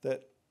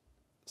that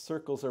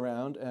circles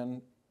around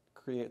and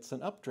creates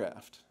an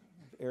updraft,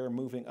 air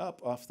moving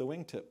up off the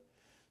wingtip.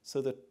 So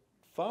the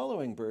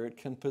following bird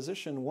can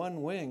position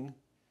one wing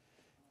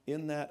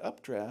in that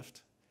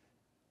updraft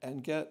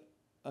and get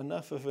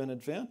enough of an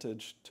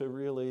advantage to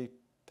really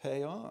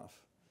pay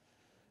off.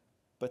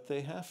 But they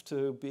have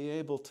to be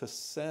able to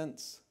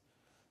sense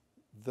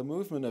the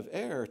movement of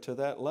air to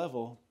that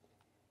level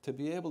to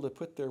be able to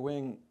put their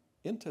wing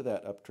into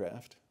that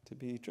updraft, to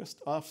be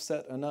just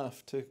offset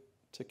enough to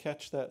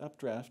catch that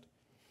updraft.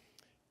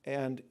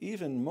 And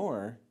even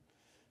more,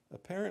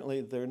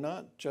 apparently they're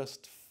not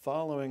just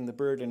following the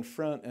bird in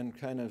front and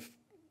kind of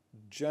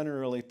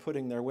generally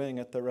putting their wing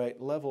at the right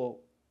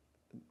level,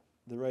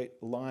 the right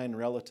line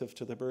relative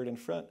to the bird in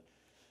front.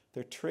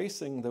 They're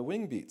tracing the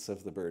wing beats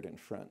of the bird in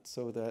front,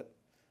 so that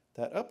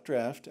that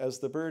updraft, as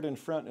the bird in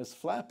front is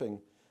flapping,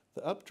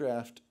 the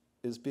updraft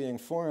is being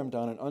formed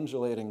on an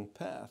undulating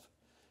path.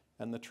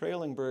 And the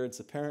trailing birds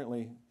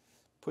apparently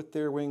put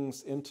their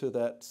wings into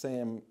that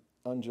same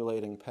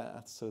undulating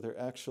path. So they're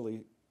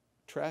actually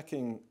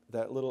tracking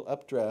that little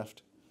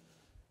updraft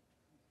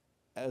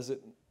as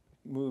it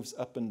moves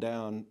up and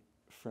down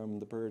from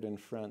the bird in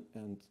front,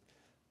 and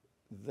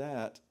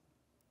that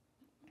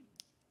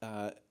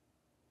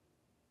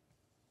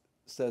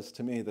says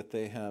to me that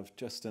they have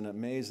just an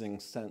amazing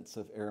sense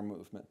of air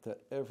movement, that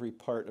every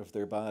part of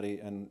their body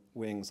and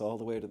wings, all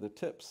the way to the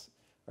tips,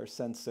 are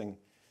sensing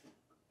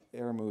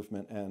air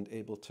movement and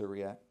able to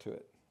react to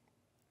it.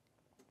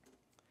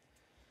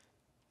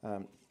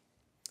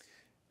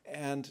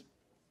 And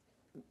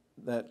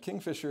that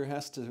kingfisher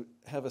has to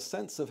have a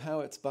sense of how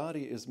its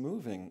body is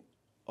moving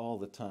all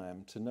the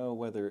time to know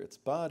whether its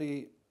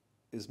body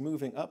is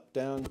moving up,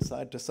 down,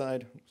 side to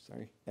side.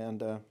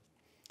 And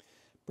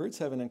birds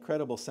have an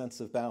incredible sense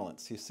of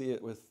balance. You see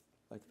it with,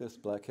 like this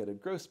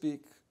black-headed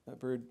grosbeak, a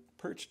bird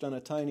perched on a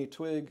tiny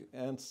twig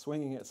and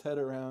swinging its head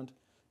around.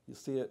 You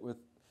see it with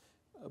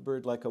a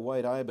bird like a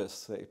white ibis,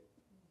 say,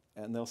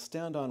 and they'll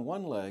stand on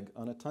one leg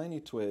on a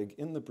tiny twig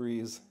in the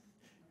breeze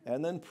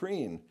and then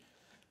preen.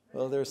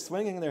 Well, they're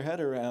swinging their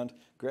head around,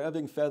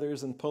 grabbing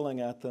feathers and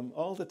pulling at them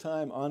all the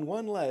time on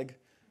one leg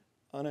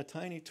on a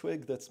tiny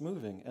twig that's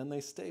moving, and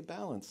they stay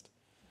balanced.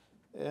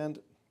 And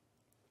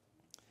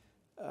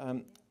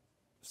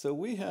so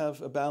we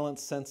have a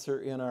balance sensor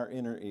in our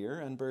inner ear,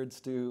 and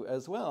birds do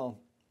as well.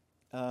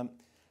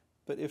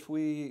 But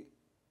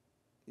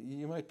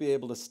you might be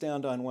able to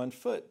stand on one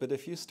foot, but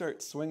if you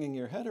start swinging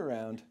your head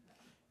around,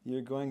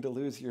 you're going to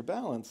lose your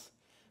balance.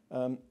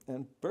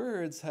 And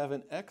birds have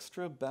an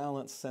extra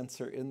balance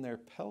sensor in their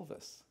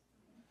pelvis.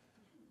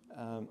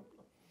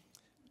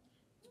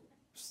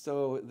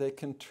 So they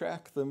can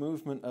track the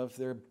movement of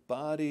their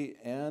body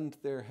and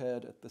their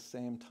head at the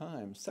same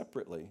time,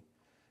 separately.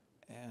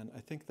 And I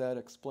think that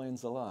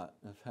explains a lot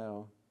of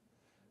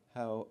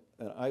how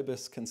an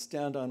ibis can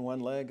stand on one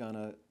leg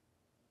on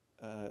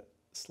a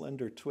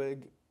slender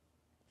twig,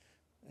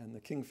 and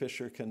the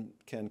kingfisher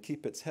can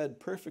keep its head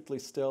perfectly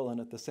still and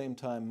at the same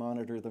time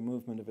monitor the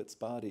movement of its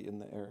body in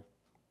the air.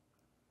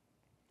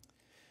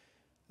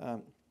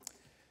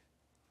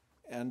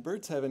 And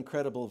birds have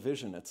incredible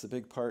vision. It's a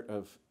big part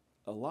of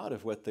a lot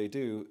of what they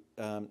do.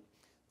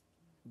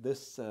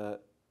 This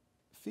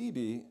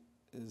Phoebe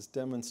is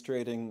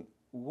demonstrating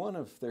one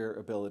of their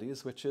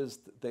abilities, which is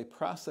they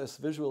process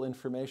visual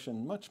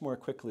information much more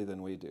quickly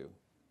than we do,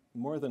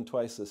 more than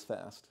twice as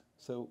fast.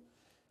 So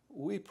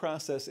we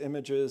process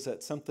images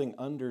at something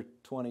under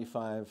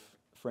 25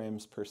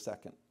 frames per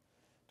second,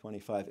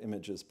 25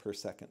 images per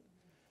second.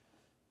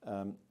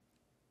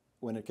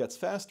 When it gets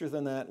faster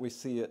than that, we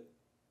see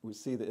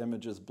the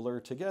images blur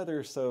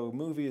together. So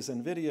movies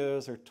and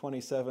videos are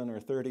 27 or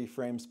 30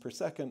 frames per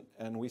second,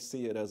 and we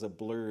see it as a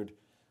blurred,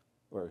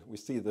 or we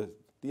see the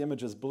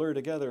images blur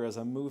together as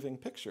a moving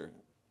picture.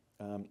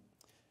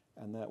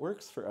 And that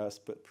works for us,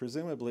 but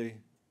presumably,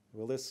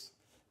 well, this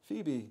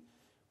Phoebe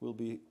will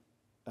be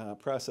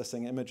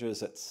processing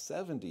images at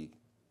 70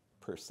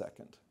 per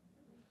second.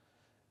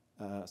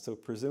 So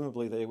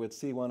presumably they would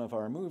see one of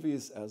our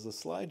movies as a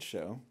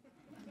slideshow,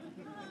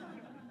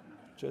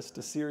 just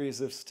a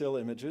series of still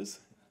images.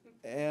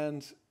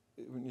 And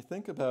when you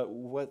think about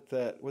what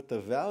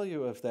the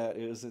value of that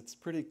is, it's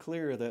pretty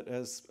clear that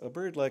as a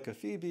bird like a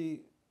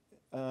Phoebe,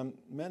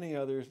 many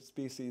other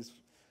species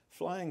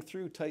flying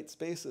through tight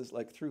spaces,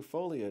 like through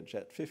foliage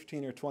at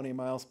 15 or 20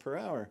 miles per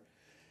hour,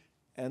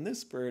 and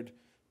this bird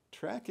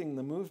tracking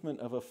the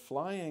movement of a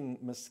flying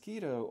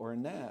mosquito or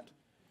gnat,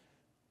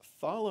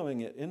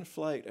 following it in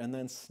flight and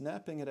then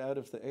snapping it out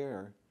of the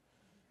air,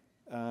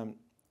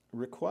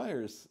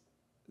 requires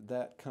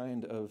that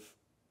kind of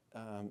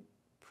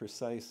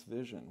precise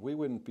vision. We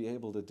wouldn't be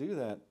able to do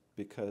that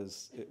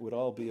because it would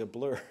all be a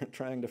blur.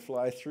 Trying to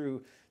fly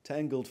through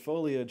tangled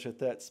foliage at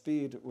that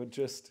speed would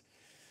just,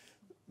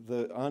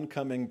 the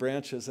oncoming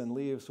branches and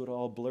leaves would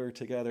all blur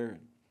together.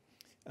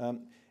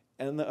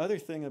 And the other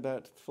thing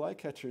about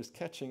flycatchers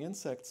catching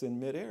insects in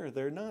midair,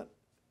 they're not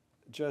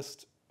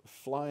just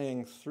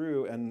flying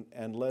through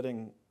and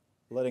letting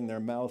their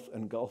mouth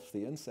engulf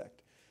the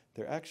insect.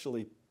 They're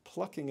actually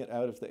plucking it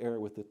out of the air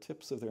with the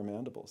tips of their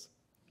mandibles.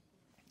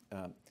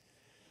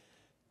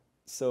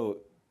 So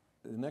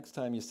the next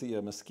time you see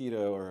a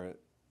mosquito or a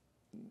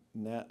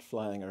gnat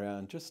flying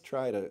around, just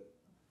try to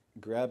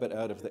grab it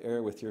out of the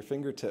air with your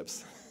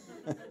fingertips.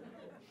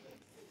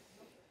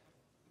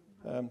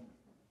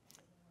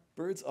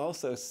 Birds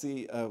also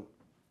see a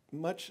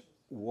much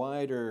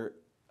wider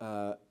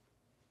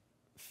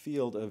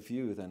field of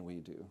view than we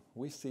do.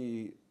 We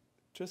see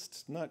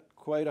just not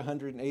quite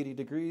 180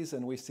 degrees,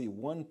 and we see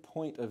one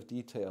point of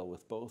detail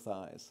with both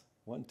eyes,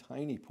 one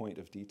tiny point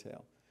of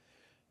detail.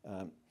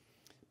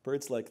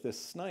 Birds like this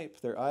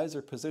snipe, their eyes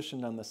are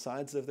positioned on the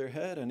sides of their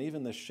head, and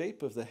even the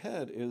shape of the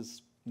head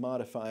is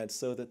modified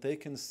so that they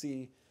can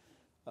see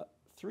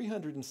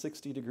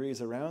 360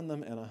 degrees around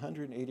them and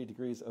 180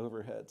 degrees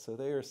overhead. So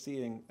they are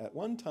seeing at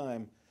one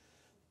time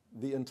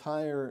the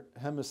entire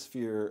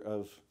hemisphere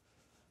of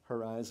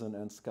horizon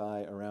and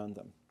sky around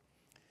them.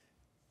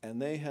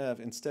 And they have,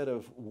 instead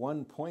of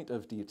one point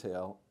of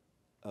detail,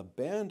 a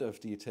band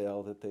of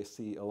detail that they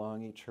see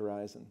along each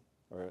horizon,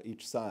 or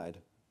each side,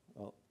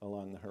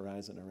 along the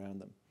horizon around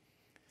them.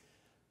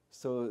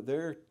 So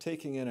they're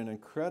taking in an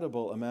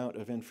incredible amount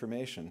of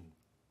information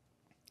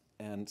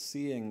and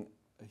seeing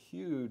a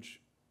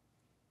huge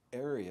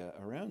area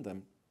around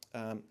them,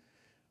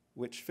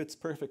 which fits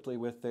perfectly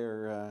with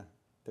their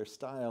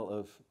style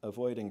of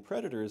avoiding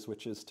predators,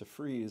 which is to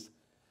freeze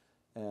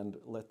and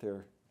let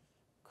their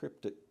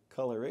cryptic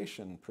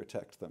coloration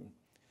protect them.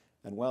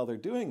 And while they're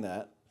doing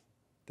that,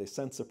 they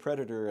sense a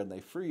predator and they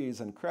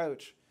freeze and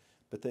crouch,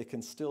 but they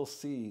can still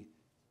see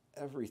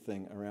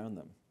everything around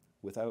them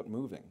without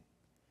moving.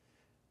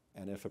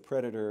 And if a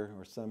predator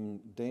or some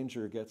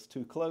danger gets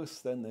too close,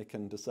 then they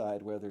can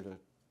decide whether to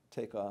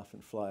take off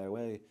and fly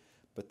away,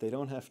 but they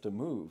don't have to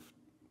move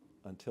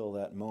until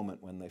that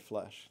moment when they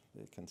flush.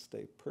 They can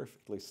stay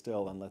perfectly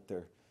still and let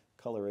their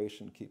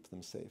coloration keep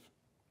them safe.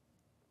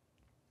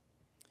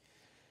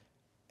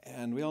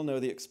 And we all know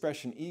the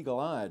expression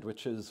eagle-eyed,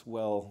 which is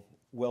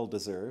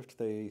well-deserved.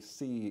 They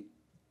see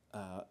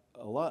a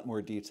lot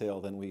more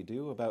detail than we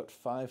do, about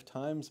 5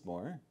 times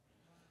more.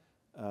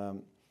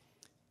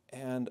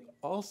 And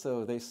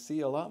also they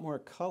see a lot more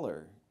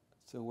color.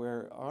 So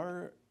where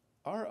our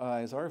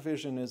eyes, our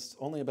vision is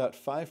only about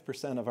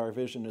 5% of our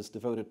vision is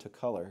devoted to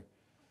color.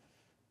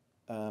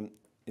 In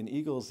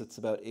eagles, it's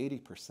about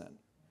 80%.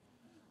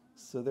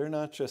 So they're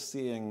not just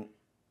seeing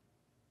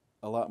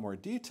a lot more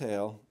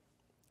detail,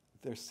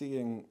 they're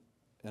seeing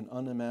an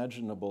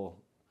unimaginable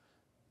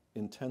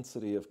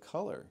intensity of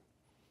color.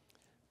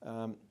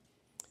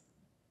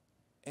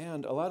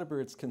 And a lot of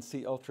birds can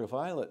see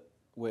ultraviolet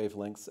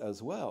wavelengths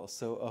as well,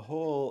 so a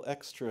whole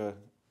extra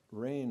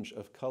range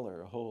of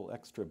color, a whole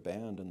extra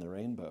band in the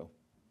rainbow.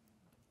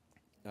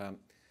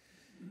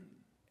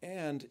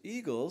 And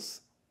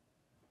eagles,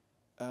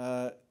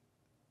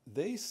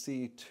 they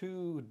see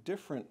 2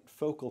 different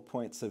focal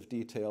points of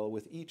detail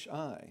with each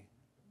eye,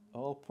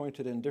 all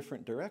pointed in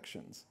different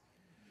directions.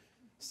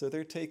 So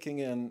they're taking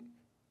in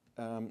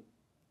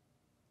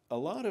a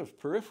lot of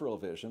peripheral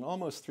vision,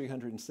 almost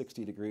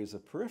 360 degrees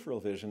of peripheral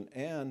vision,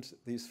 and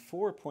these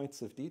 4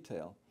 points of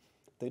detail.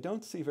 They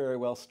don't see very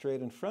well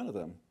straight in front of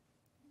them.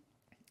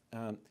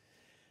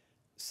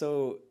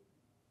 So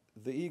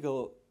the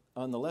eagle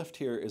on the left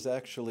here is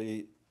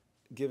actually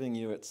giving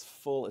you its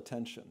full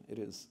attention. It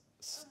is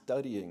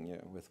studying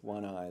you with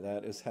one eye.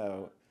 That is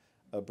how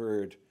a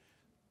bird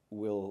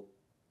will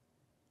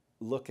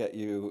look at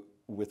you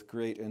with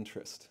great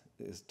interest,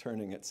 is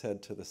turning its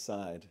head to the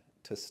side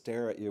to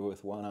stare at you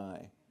with one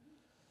eye.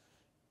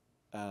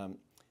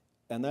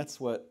 And that's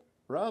what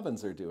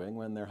robins are doing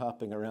when they're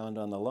hopping around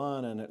on the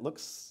lawn, and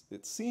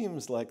it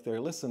seems like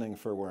they're listening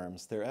for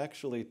worms. They're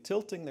actually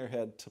tilting their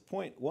head to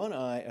point one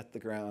eye at the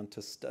ground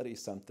to study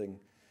something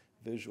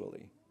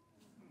visually.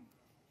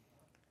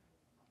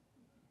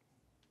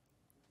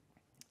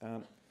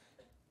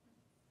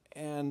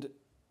 And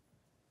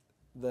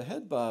the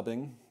head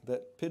bobbing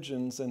that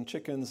pigeons and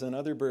chickens and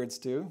other birds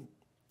do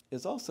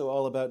is also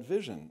all about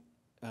vision.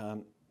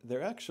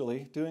 They're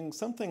actually doing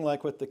something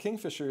like what the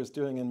kingfisher is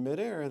doing in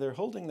midair. They're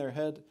holding their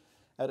head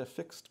at a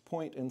fixed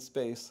point in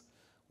space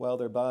while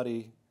their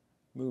body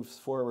moves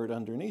forward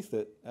underneath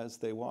it as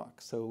they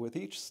walk. So with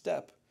each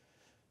step,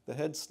 the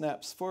head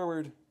snaps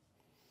forward,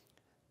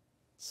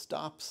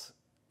 stops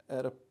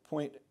at a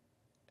point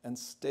and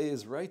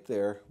stays right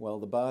there while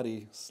the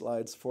body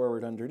slides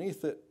forward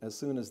underneath it. As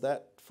soon as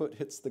that foot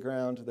hits the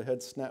ground, the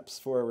head snaps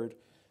forward,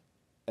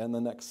 and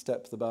the next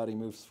step, the body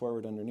moves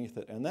forward underneath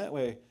it. And that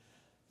way,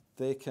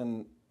 they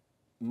can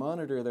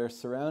monitor their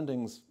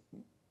surroundings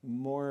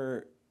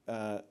more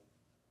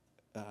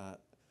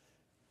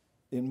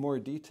in more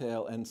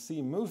detail and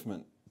see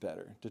movement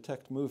better,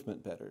 detect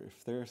movement better.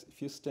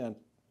 If you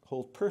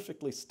hold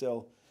perfectly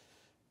still,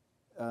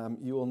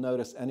 you will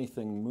notice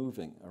anything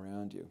moving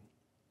around you.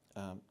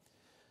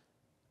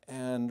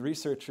 And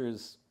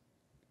researchers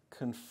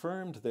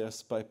confirmed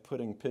this by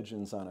putting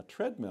pigeons on a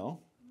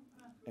treadmill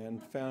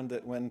and found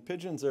that when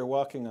pigeons are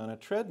walking on a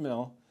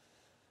treadmill,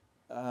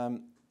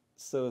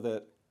 so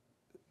that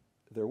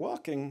they're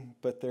walking,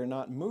 but they're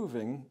not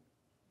moving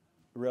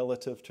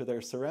relative to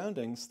their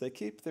surroundings, they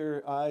keep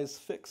their eyes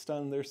fixed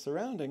on their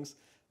surroundings,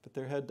 but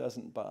their head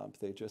doesn't bob.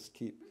 They just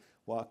keep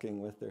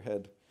walking with their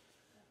head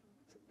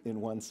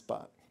in one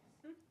spot.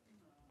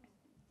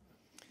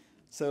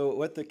 So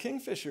what the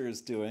kingfisher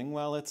is doing,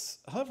 while it's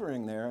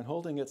hovering there and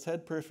holding its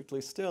head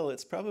perfectly still,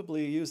 it's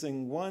probably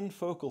using one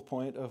focal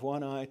point of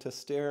one eye to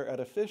stare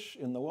at a fish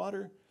in the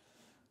water,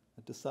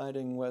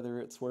 deciding whether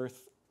it's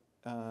worth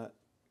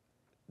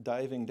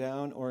diving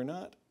down or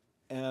not,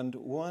 and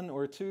one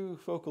or two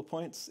focal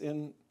points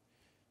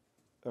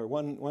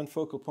one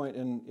focal point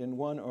in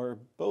one or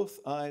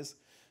both eyes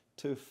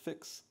to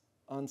fix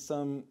on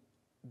some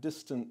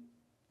distant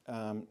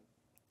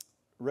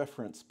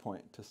reference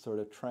point to sort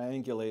of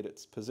triangulate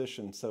its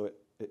position so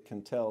it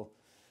can tell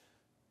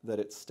that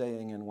it's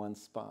staying in one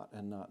spot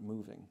and not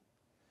moving.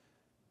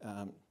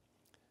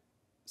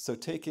 So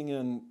taking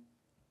in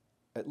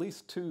at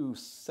least two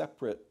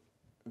separate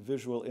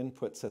visual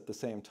inputs at the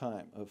same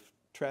time of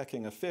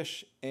tracking a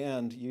fish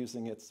and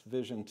using its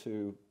vision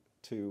to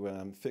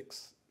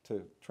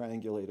to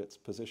triangulate its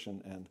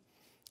position and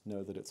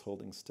know that it's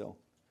holding still.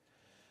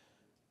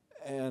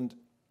 And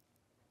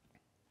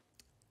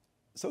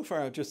so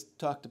far I've just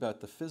talked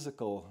about the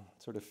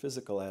sort of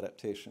physical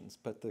adaptations,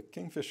 but the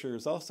kingfisher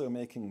is also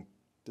making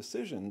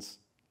decisions,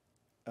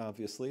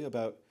 obviously,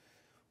 about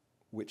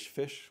which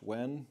fish,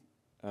 when,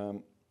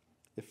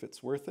 if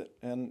it's worth it.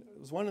 And it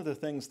was one of the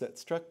things that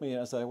struck me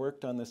as I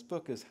worked on this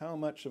book is how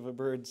much of a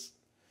bird's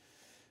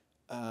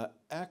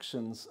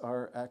actions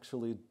are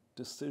actually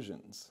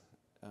decisions,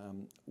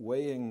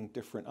 weighing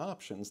different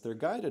options. They're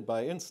guided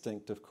by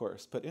instinct, of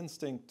course, but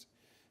instinct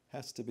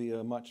has to be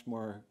a much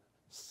more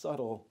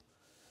subtle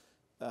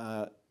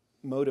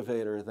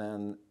motivator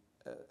than,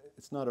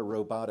 it's not a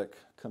robotic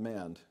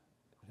command.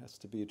 It has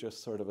to be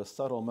just sort of a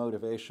subtle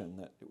motivation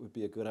that it would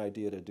be a good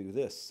idea to do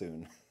this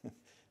soon.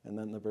 And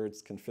then the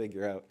birds can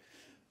figure out,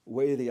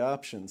 weigh the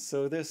options.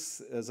 So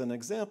this, as an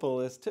example,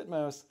 is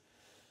titmouse.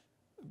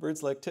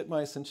 Birds like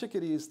titmice and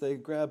chickadees, they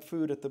grab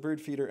food at the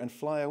bird feeder and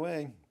fly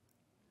away.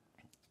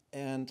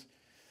 And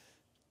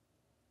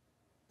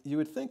you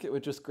would think it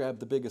would just grab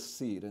the biggest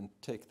seed and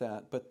take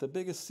that, but the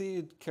biggest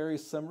seed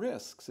carries some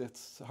risks.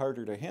 It's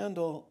harder to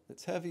handle,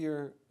 it's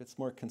heavier, it's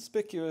more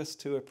conspicuous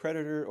to a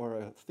predator or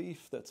a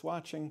thief that's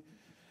watching.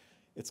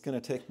 It's going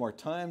to take more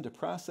time to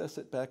process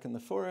it back in the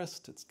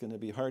forest. It's going to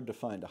be hard to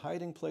find a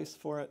hiding place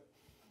for it.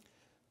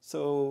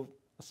 So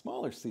a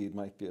smaller seed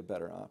might be a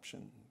better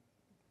option.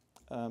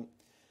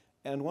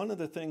 And one of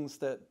the things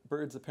that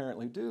birds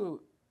apparently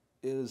do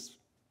is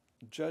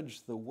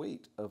judge the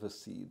weight of a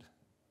seed.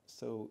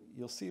 So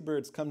you'll see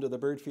birds come to the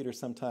bird feeder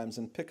sometimes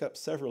and pick up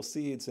several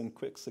seeds in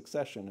quick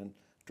succession and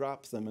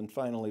drop them and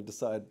finally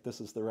decide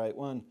this is the right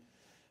one.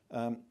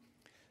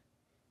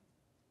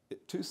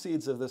 2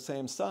 seeds of the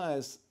same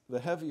size, the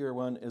heavier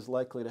one is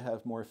likely to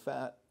have more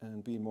fat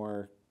and be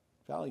more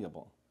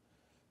valuable.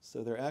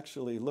 So they're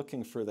actually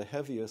looking for the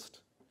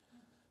heaviest,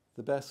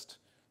 the best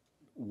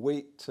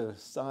weight to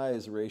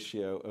size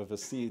ratio of a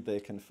seed they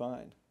can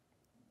find.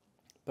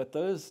 But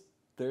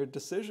they're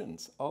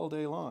decisions all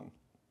day long.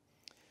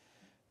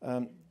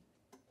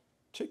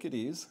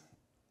 Chickadees,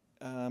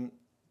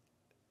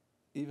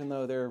 even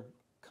though they're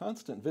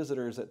constant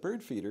visitors at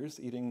bird feeders,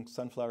 eating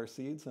sunflower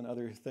seeds and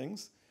other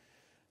things,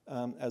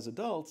 as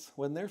adults,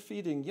 when they're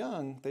feeding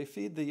young, they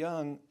feed the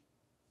young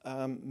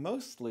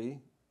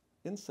mostly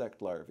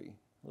insect larvae,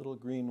 little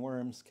green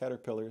worms,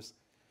 caterpillars.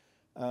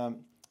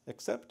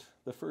 Except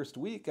the first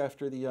week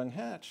after the young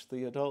hatch,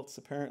 the adults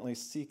apparently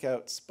seek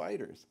out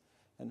spiders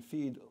and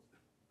feed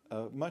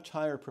a much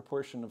higher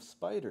proportion of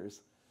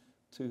spiders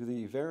to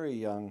the very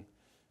young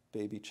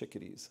baby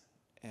chickadees.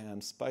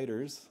 And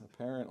spiders,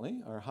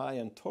 apparently, are high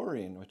in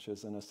taurine, which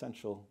is an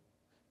essential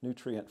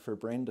nutrient for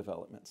brain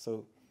development.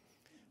 So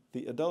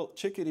the adult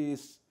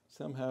chickadees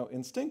somehow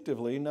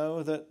instinctively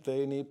know that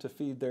they need to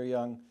feed their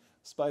young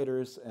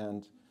spiders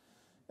and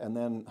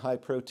then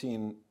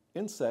high-protein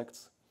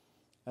insects.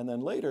 And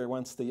then later,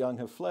 once the young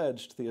have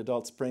fledged, the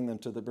adults bring them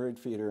to the bird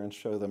feeder and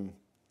show them,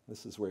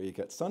 this is where you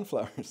get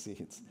sunflower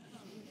seeds.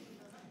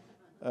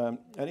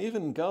 And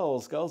even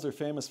gulls are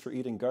famous for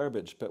eating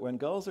garbage, but when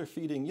gulls are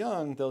feeding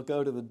young, they'll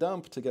go to the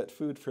dump to get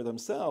food for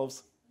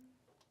themselves,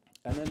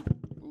 and then,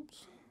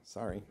 oops,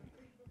 sorry,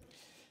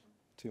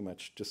 too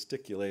much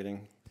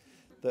gesticulating.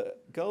 The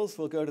gulls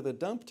will go to the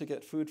dump to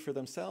get food for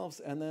themselves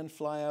and then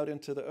fly out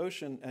into the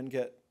ocean and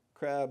get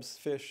crabs,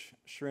 fish,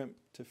 shrimp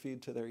to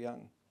feed to their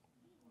young.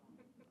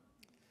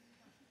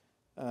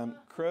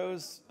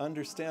 Crows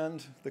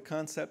understand the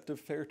concept of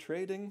fair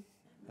trading.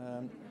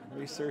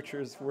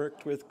 Researchers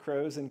worked with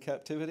crows in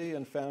captivity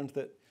and found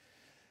that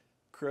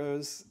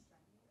crows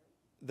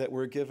that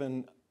were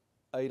given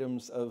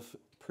items of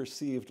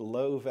perceived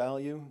low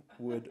value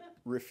would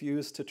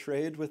refuse to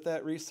trade with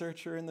that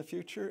researcher in the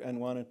future and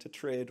wanted to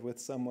trade with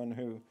someone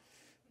who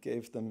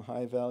gave them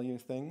high value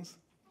things.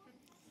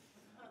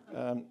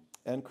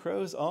 And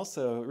crows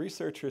also,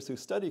 researchers who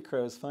study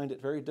crows find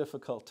it very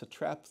difficult to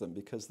trap them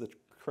because the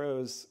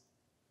crows,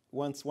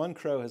 once one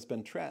crow has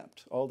been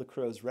trapped, all the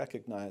crows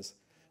recognize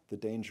the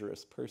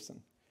dangerous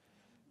person.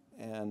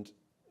 And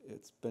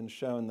it's been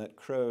shown that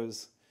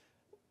crows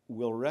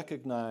will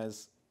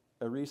recognize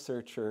a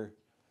researcher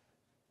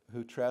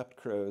who trapped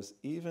crows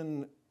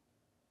even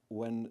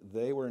when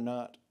they were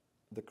not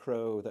the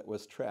crow that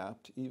was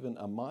trapped, even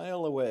a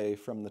mile away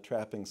from the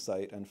trapping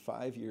site and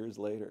 5 years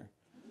later.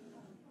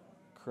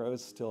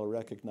 Crows still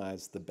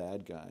recognize the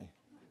bad guy.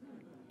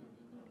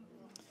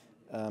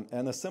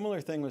 And a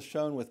similar thing was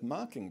shown with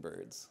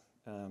mockingbirds.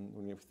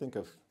 When you think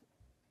of,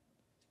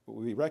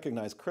 we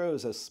recognize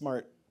crows as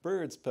smart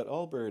birds, but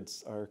all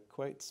birds are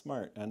quite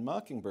smart. And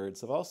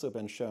mockingbirds have also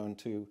been shown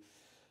to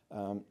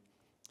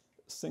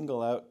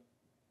single out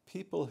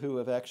people who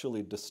have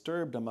actually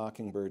disturbed a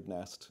mockingbird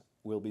nest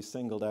will be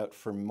singled out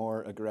for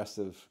more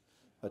aggressive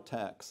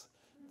attacks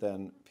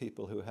than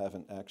people who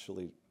haven't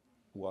actually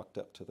walked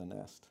up to the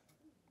nest.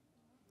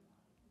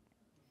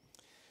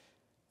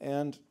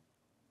 And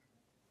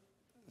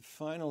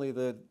finally,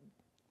 the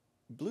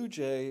blue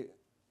jay,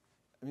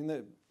 I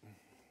mean,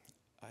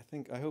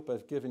 I hope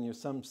I've given you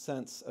some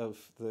sense of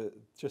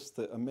just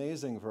the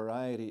amazing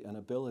variety and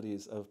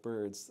abilities of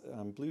birds.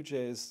 Blue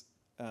jays,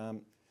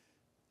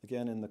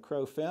 again, in the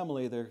crow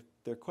family,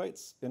 they're quite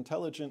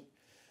intelligent.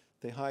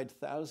 They hide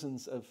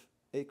thousands of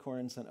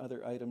acorns and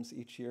other items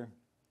each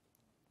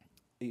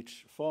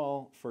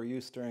fall for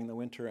use during the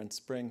winter and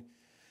spring.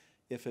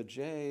 If a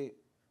jay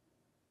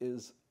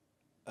is,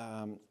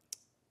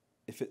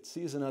 if it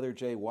sees another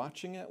jay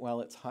watching it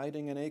while it's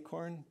hiding an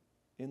acorn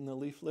in the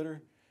leaf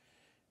litter,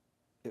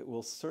 it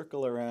will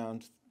circle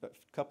around a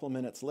couple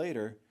minutes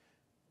later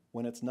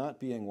when it's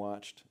not being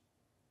watched,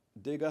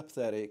 dig up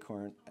that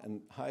acorn and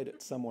hide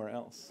it somewhere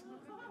else.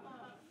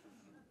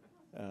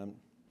 So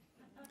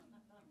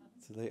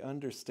they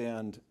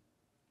understand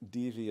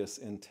devious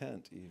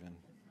intent even.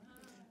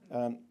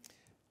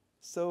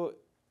 So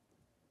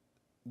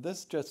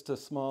this is just a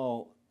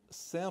small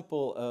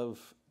sample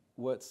of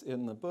what's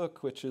in the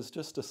book, which is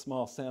just a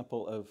small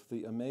sample of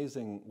the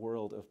amazing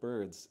world of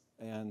birds.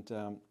 And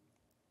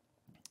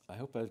I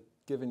hope I've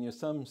given you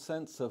some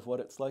sense of what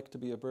it's like to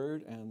be a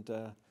bird, and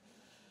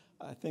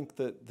I think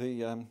that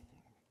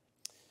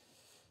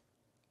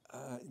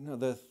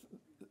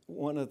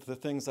one of the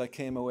things I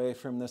came away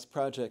from this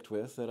project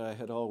with that I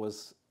had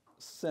always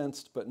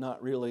sensed but not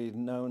really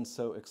known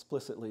so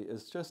explicitly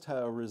is just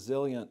how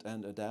resilient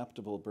and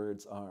adaptable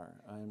birds are.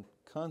 I'm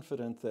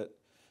confident that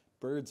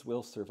birds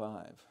will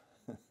survive.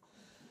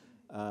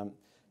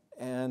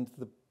 And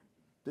the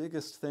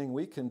biggest thing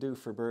we can do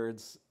for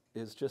birds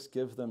is just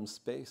give them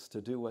space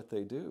to do what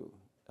they do.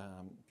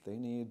 They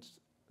need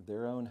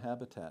their own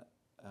habitat.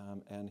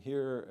 And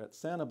here at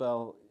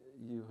Sanibel,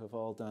 you have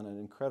all done an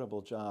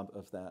incredible job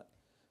of that.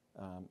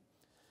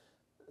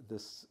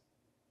 This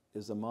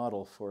is a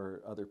model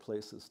for other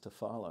places to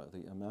follow,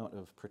 the amount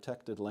of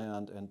protected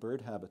land and bird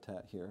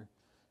habitat here.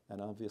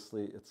 And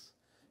obviously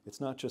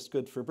it's not just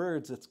good for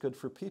birds, it's good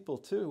for people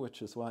too,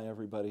 which is why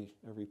every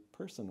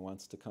person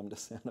wants to come to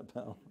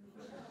Sanibel.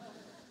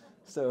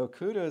 So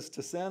kudos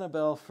to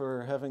Sanibel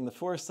for having the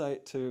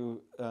foresight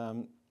to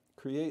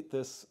create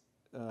this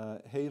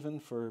haven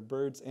for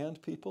birds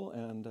and people,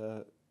 and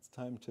it's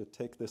time to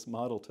take this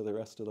model to the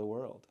rest of the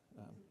world.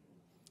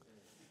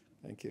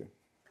 Thank you.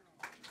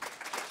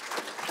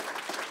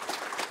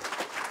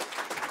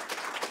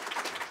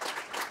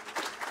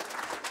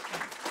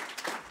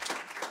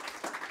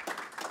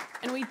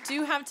 And we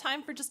do have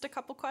time for just a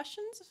couple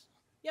questions.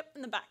 Yep,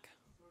 in the back.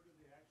 So do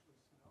they actually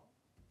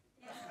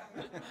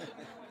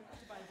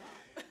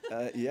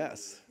smell?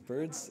 Yes,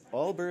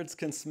 all birds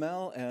can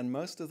smell, and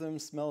most of them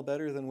smell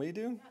better than we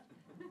do,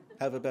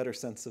 have a better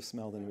sense of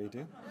smell than we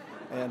do.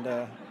 And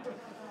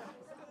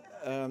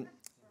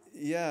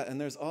yeah, and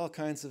there's all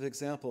kinds of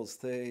examples.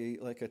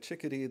 Like a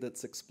chickadee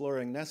that's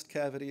exploring nest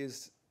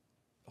cavities,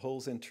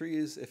 holes in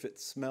trees, if it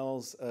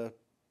smells a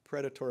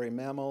predatory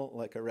mammal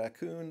like a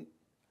raccoon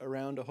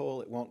around a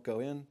hole, it won't go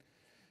in.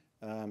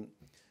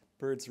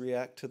 Birds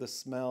react to the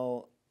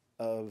smell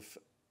of,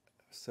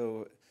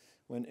 so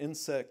when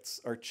insects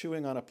are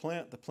chewing on a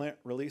plant, the plant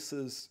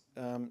releases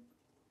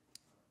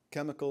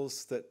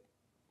chemicals that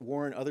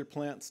warn other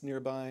plants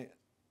nearby,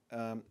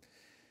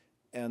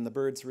 and the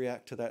birds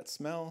react to that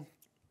smell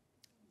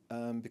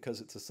because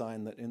it's a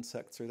sign that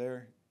insects are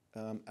there.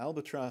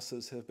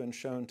 Albatrosses have been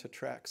shown to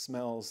track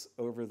smells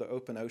over the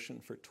open ocean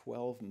for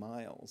 12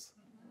 miles.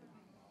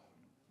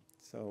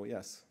 So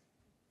yes.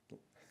 Right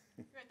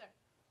there.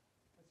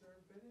 Has there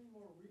been any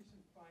more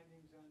recent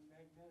findings on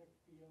magnetic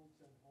fields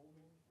and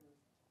homing?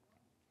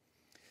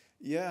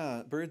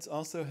 Yeah, birds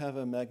also have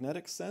a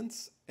magnetic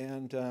sense,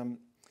 and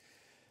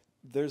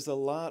there's a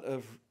lot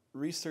of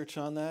research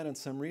on that, and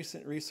some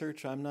recent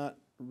research. I'm not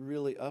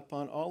really up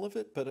on all of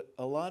it, but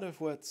a lot of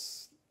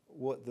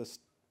the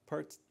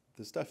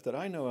stuff that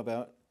I know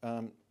about,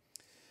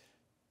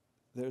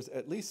 there's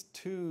at least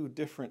 2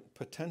 different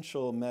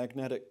potential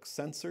magnetic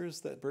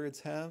sensors that birds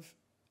have,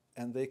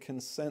 and they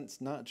can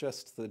sense not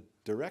just the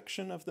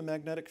direction of the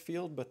magnetic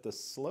field, but the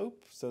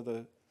slope. So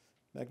the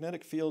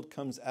magnetic field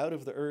comes out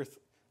of the Earth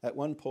at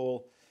one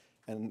pole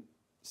and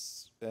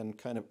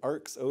kind of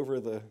arcs over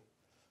the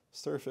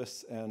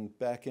surface and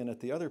back in at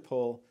the other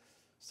pole.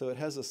 So it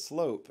has a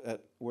slope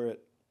at where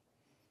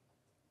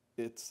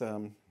it's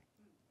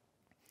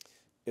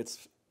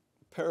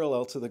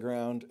parallel to the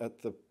ground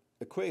at the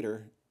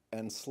equator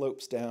and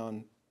slopes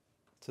down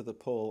to the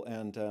pole,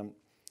 and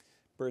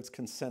birds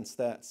can sense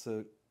that,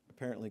 so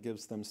apparently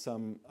gives them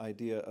some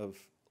idea of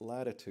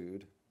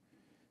latitude.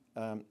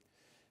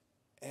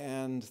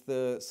 And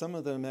some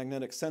of the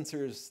magnetic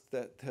sensors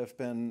that have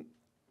been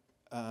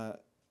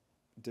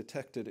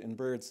detected in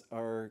birds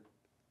are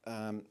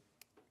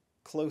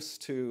close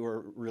to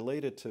or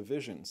related to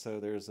vision. So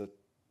there's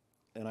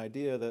an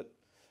idea that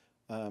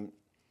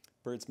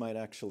birds might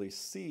actually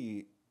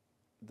see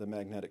the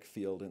magnetic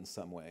field in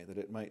some way, that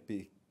it might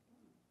be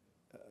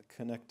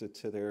connected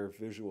to their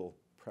visual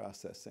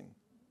processing.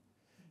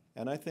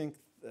 And I think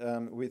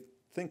we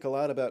think a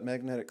lot about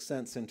magnetic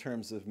sense in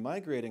terms of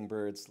migrating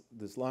birds,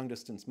 these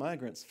long-distance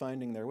migrants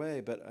finding their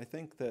way, but I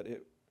think that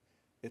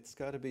it's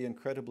got to be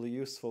incredibly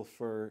useful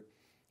for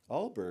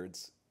all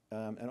birds,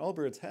 and all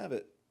birds have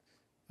it.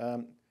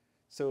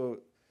 So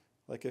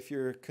like if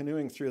you're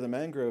canoeing through the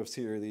mangroves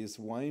here, these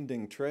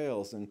winding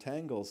trails and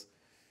tangles,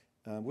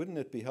 wouldn't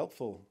it be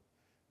helpful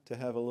to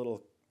have a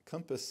little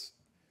compass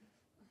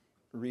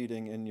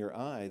reading in your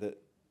eye that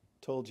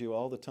told you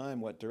all the time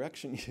what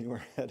direction you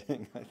were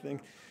heading?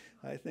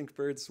 I think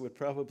birds would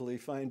probably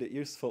find it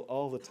useful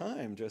all the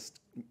time,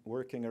 just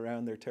working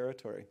around their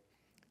territory.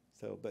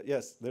 So, but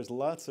yes, there's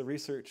lots of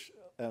research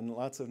and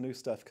lots of new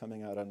stuff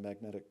coming out on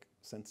magnetic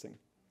sensing.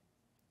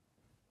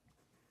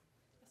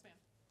 Yes, ma'am.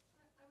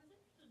 I was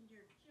interested in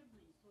your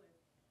chimney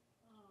swift.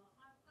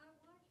 I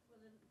watched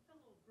with a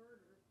fellow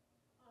birder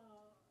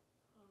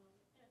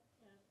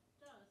at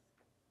dusk.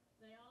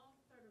 They all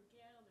sort of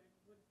gathered,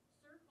 would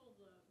circle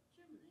the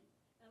chimney,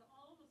 and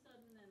all of a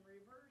sudden then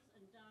reverse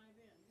and dive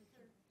in. Is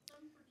there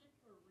some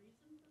particular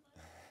reason for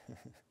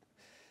that?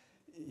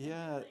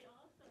 Yeah. Do they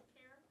also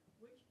care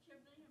which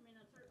chimney? I mean,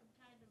 a certain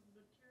kind of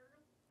material?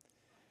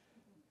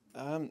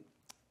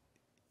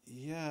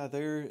 Yeah,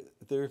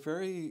 they're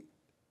very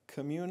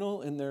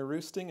communal in their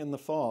roosting in the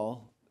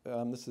fall.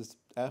 This is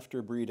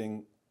after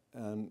breeding,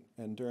 and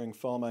during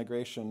fall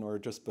migration or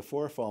just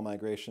before fall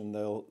migration,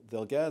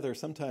 they'll gather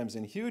sometimes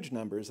in huge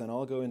numbers and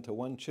all go into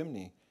one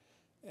chimney.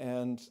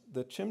 And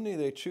the chimney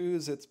they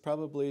choose, it's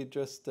probably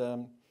just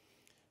the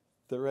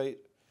right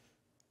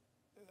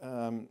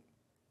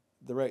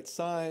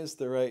size,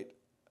 the right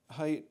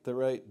height, the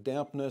right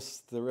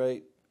dampness, the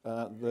right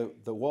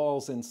the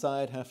walls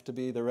inside have to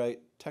be the right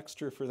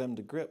texture for them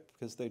to grip,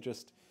 because they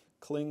just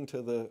cling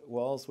to the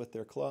walls with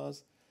their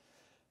claws.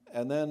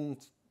 And then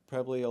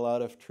probably a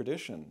lot of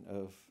tradition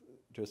of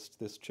just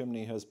this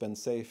chimney has been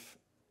safe.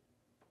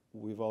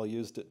 We've all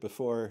used it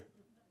before.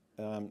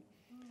 And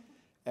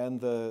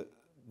the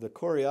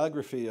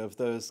choreography of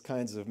those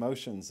kinds of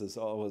motions is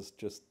always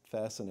just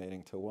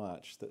fascinating to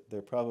watch. That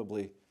they're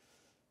probably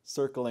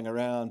circling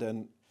around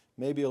and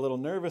maybe a little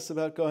nervous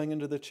about going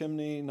into the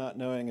chimney, not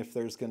knowing if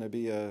there's going to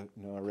be a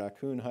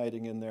raccoon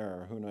hiding in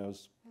there or who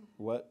knows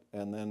what.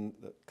 And then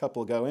the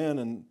couple go in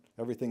and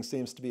everything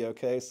seems to be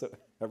okay, so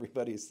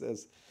everybody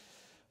says,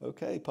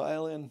 okay,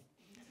 pile in.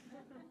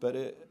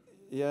 But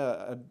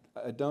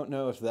I don't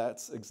know if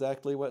that's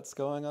exactly what's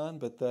going on,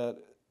 but that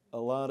a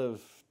lot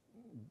of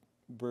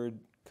bird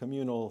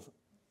communal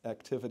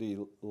activity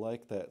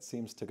like that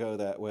seems to go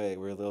that way,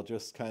 where they'll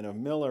just kind of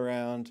mill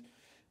around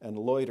and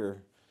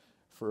loiter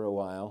for a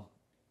while,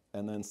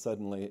 and then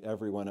suddenly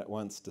everyone at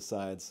once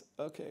decides,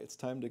 okay, it's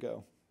time to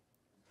go.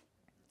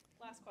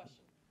 Last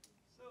question.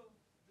 So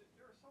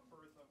there are some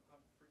birds, I'm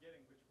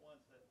forgetting which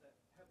ones, that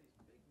have these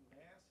big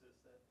masses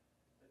that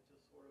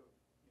just sort of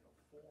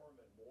form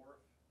and morph.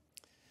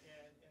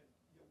 And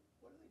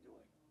what are they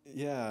doing?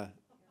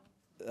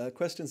 Yeah.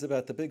 Questions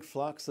about the big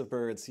flocks of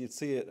birds. You'd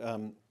see it,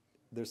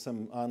 there's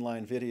some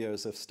online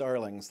videos of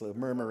starlings, the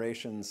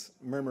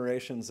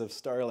murmurations of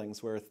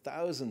starlings, where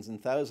thousands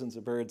and thousands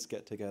of birds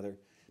get together.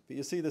 But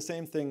you see the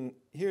same thing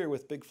here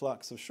with big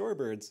flocks of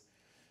shorebirds,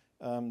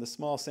 the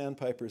small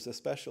sandpipers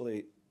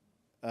especially,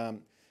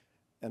 and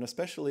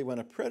especially when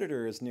a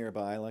predator is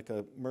nearby, like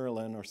a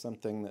merlin or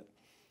something, that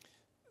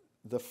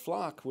the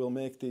flock will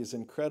make these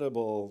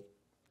incredible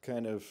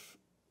kind of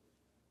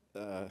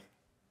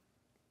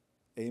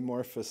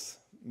amorphous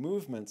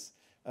movements,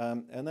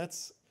 and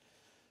that's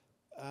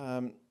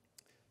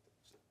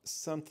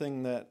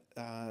something that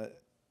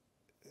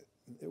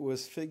it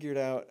was figured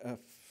out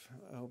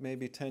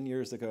maybe 10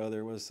 years ago.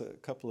 There was a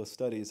couple of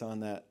studies on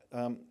that.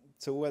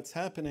 So what's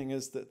happening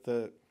is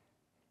that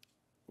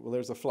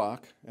there's a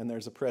flock and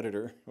there's a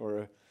predator or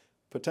a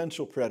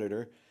potential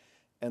predator,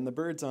 and the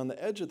birds on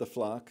the edge of the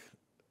flock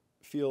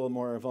feel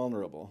more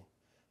vulnerable.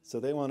 So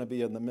they want to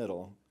be in the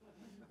middle,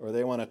 or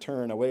they want to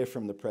turn away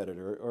from the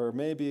predator, or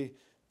maybe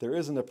there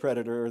isn't a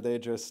predator, or they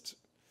just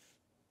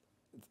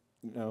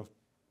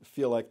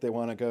feel like they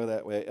want to go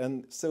that way.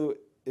 And so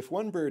if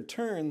one bird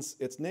turns,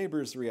 its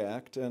neighbors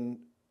react, and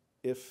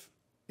if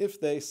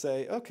they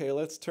say, okay,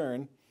 let's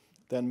turn,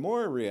 then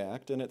more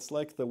react, and it's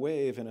like the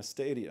wave in a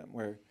stadium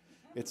where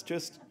it's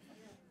just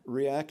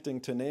reacting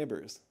to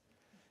neighbors.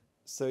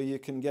 So you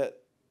can get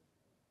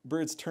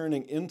birds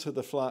turning into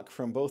the flock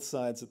from both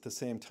sides at the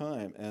same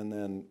time and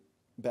then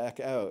back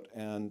out,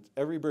 and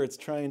every bird's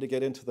trying to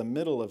get into the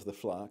middle of the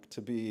flock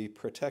to be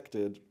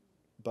protected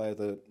by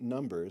the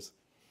numbers.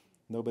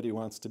 Nobody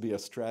wants to be a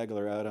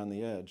straggler out on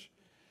the edge.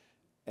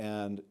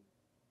 And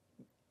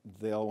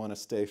they all want to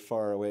stay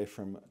far away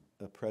from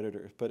a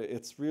predator. But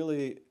it's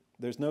really,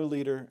 there's no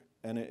leader,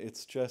 and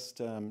it's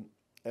just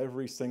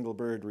every single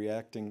bird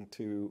reacting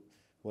to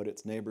what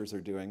its neighbors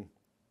are doing,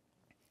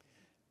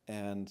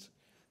 and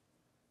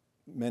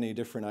many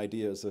different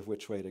ideas of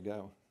which way to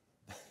go.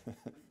 Great.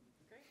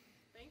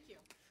 Thank you.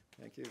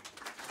 Thank you.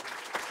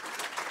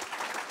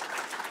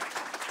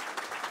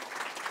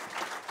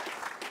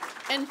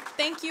 And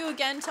thank you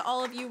again to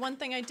all of you. One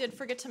thing I did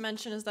forget to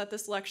mention is that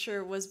this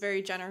lecture was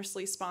very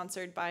generously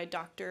sponsored by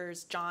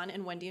Drs. John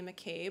and Wendy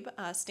McCabe,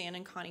 Stan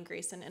and Connie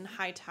Grayson, and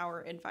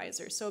Hightower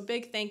Advisors. So a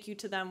big thank you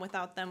to them.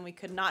 Without them, we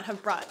could not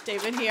have brought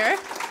David here.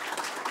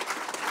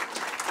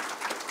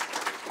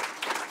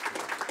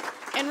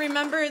 And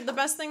remember, the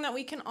best thing that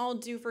we can all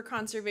do for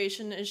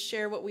conservation is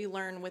share what we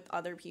learn with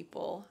other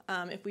people.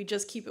 If we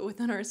just keep it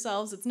within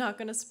ourselves, it's not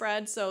going to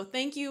spread. So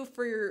thank you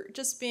for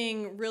just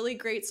being really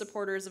great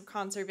supporters of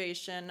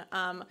conservation.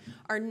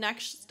 Our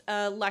next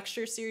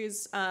lecture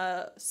series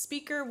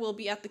speaker will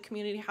be at the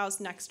Community House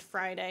next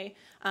Friday.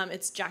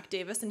 It's Jack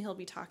Davis, and he'll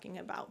be talking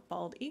about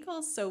bald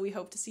eagles. So we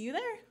hope to see you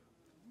there.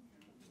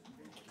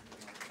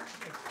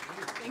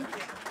 Thank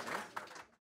you.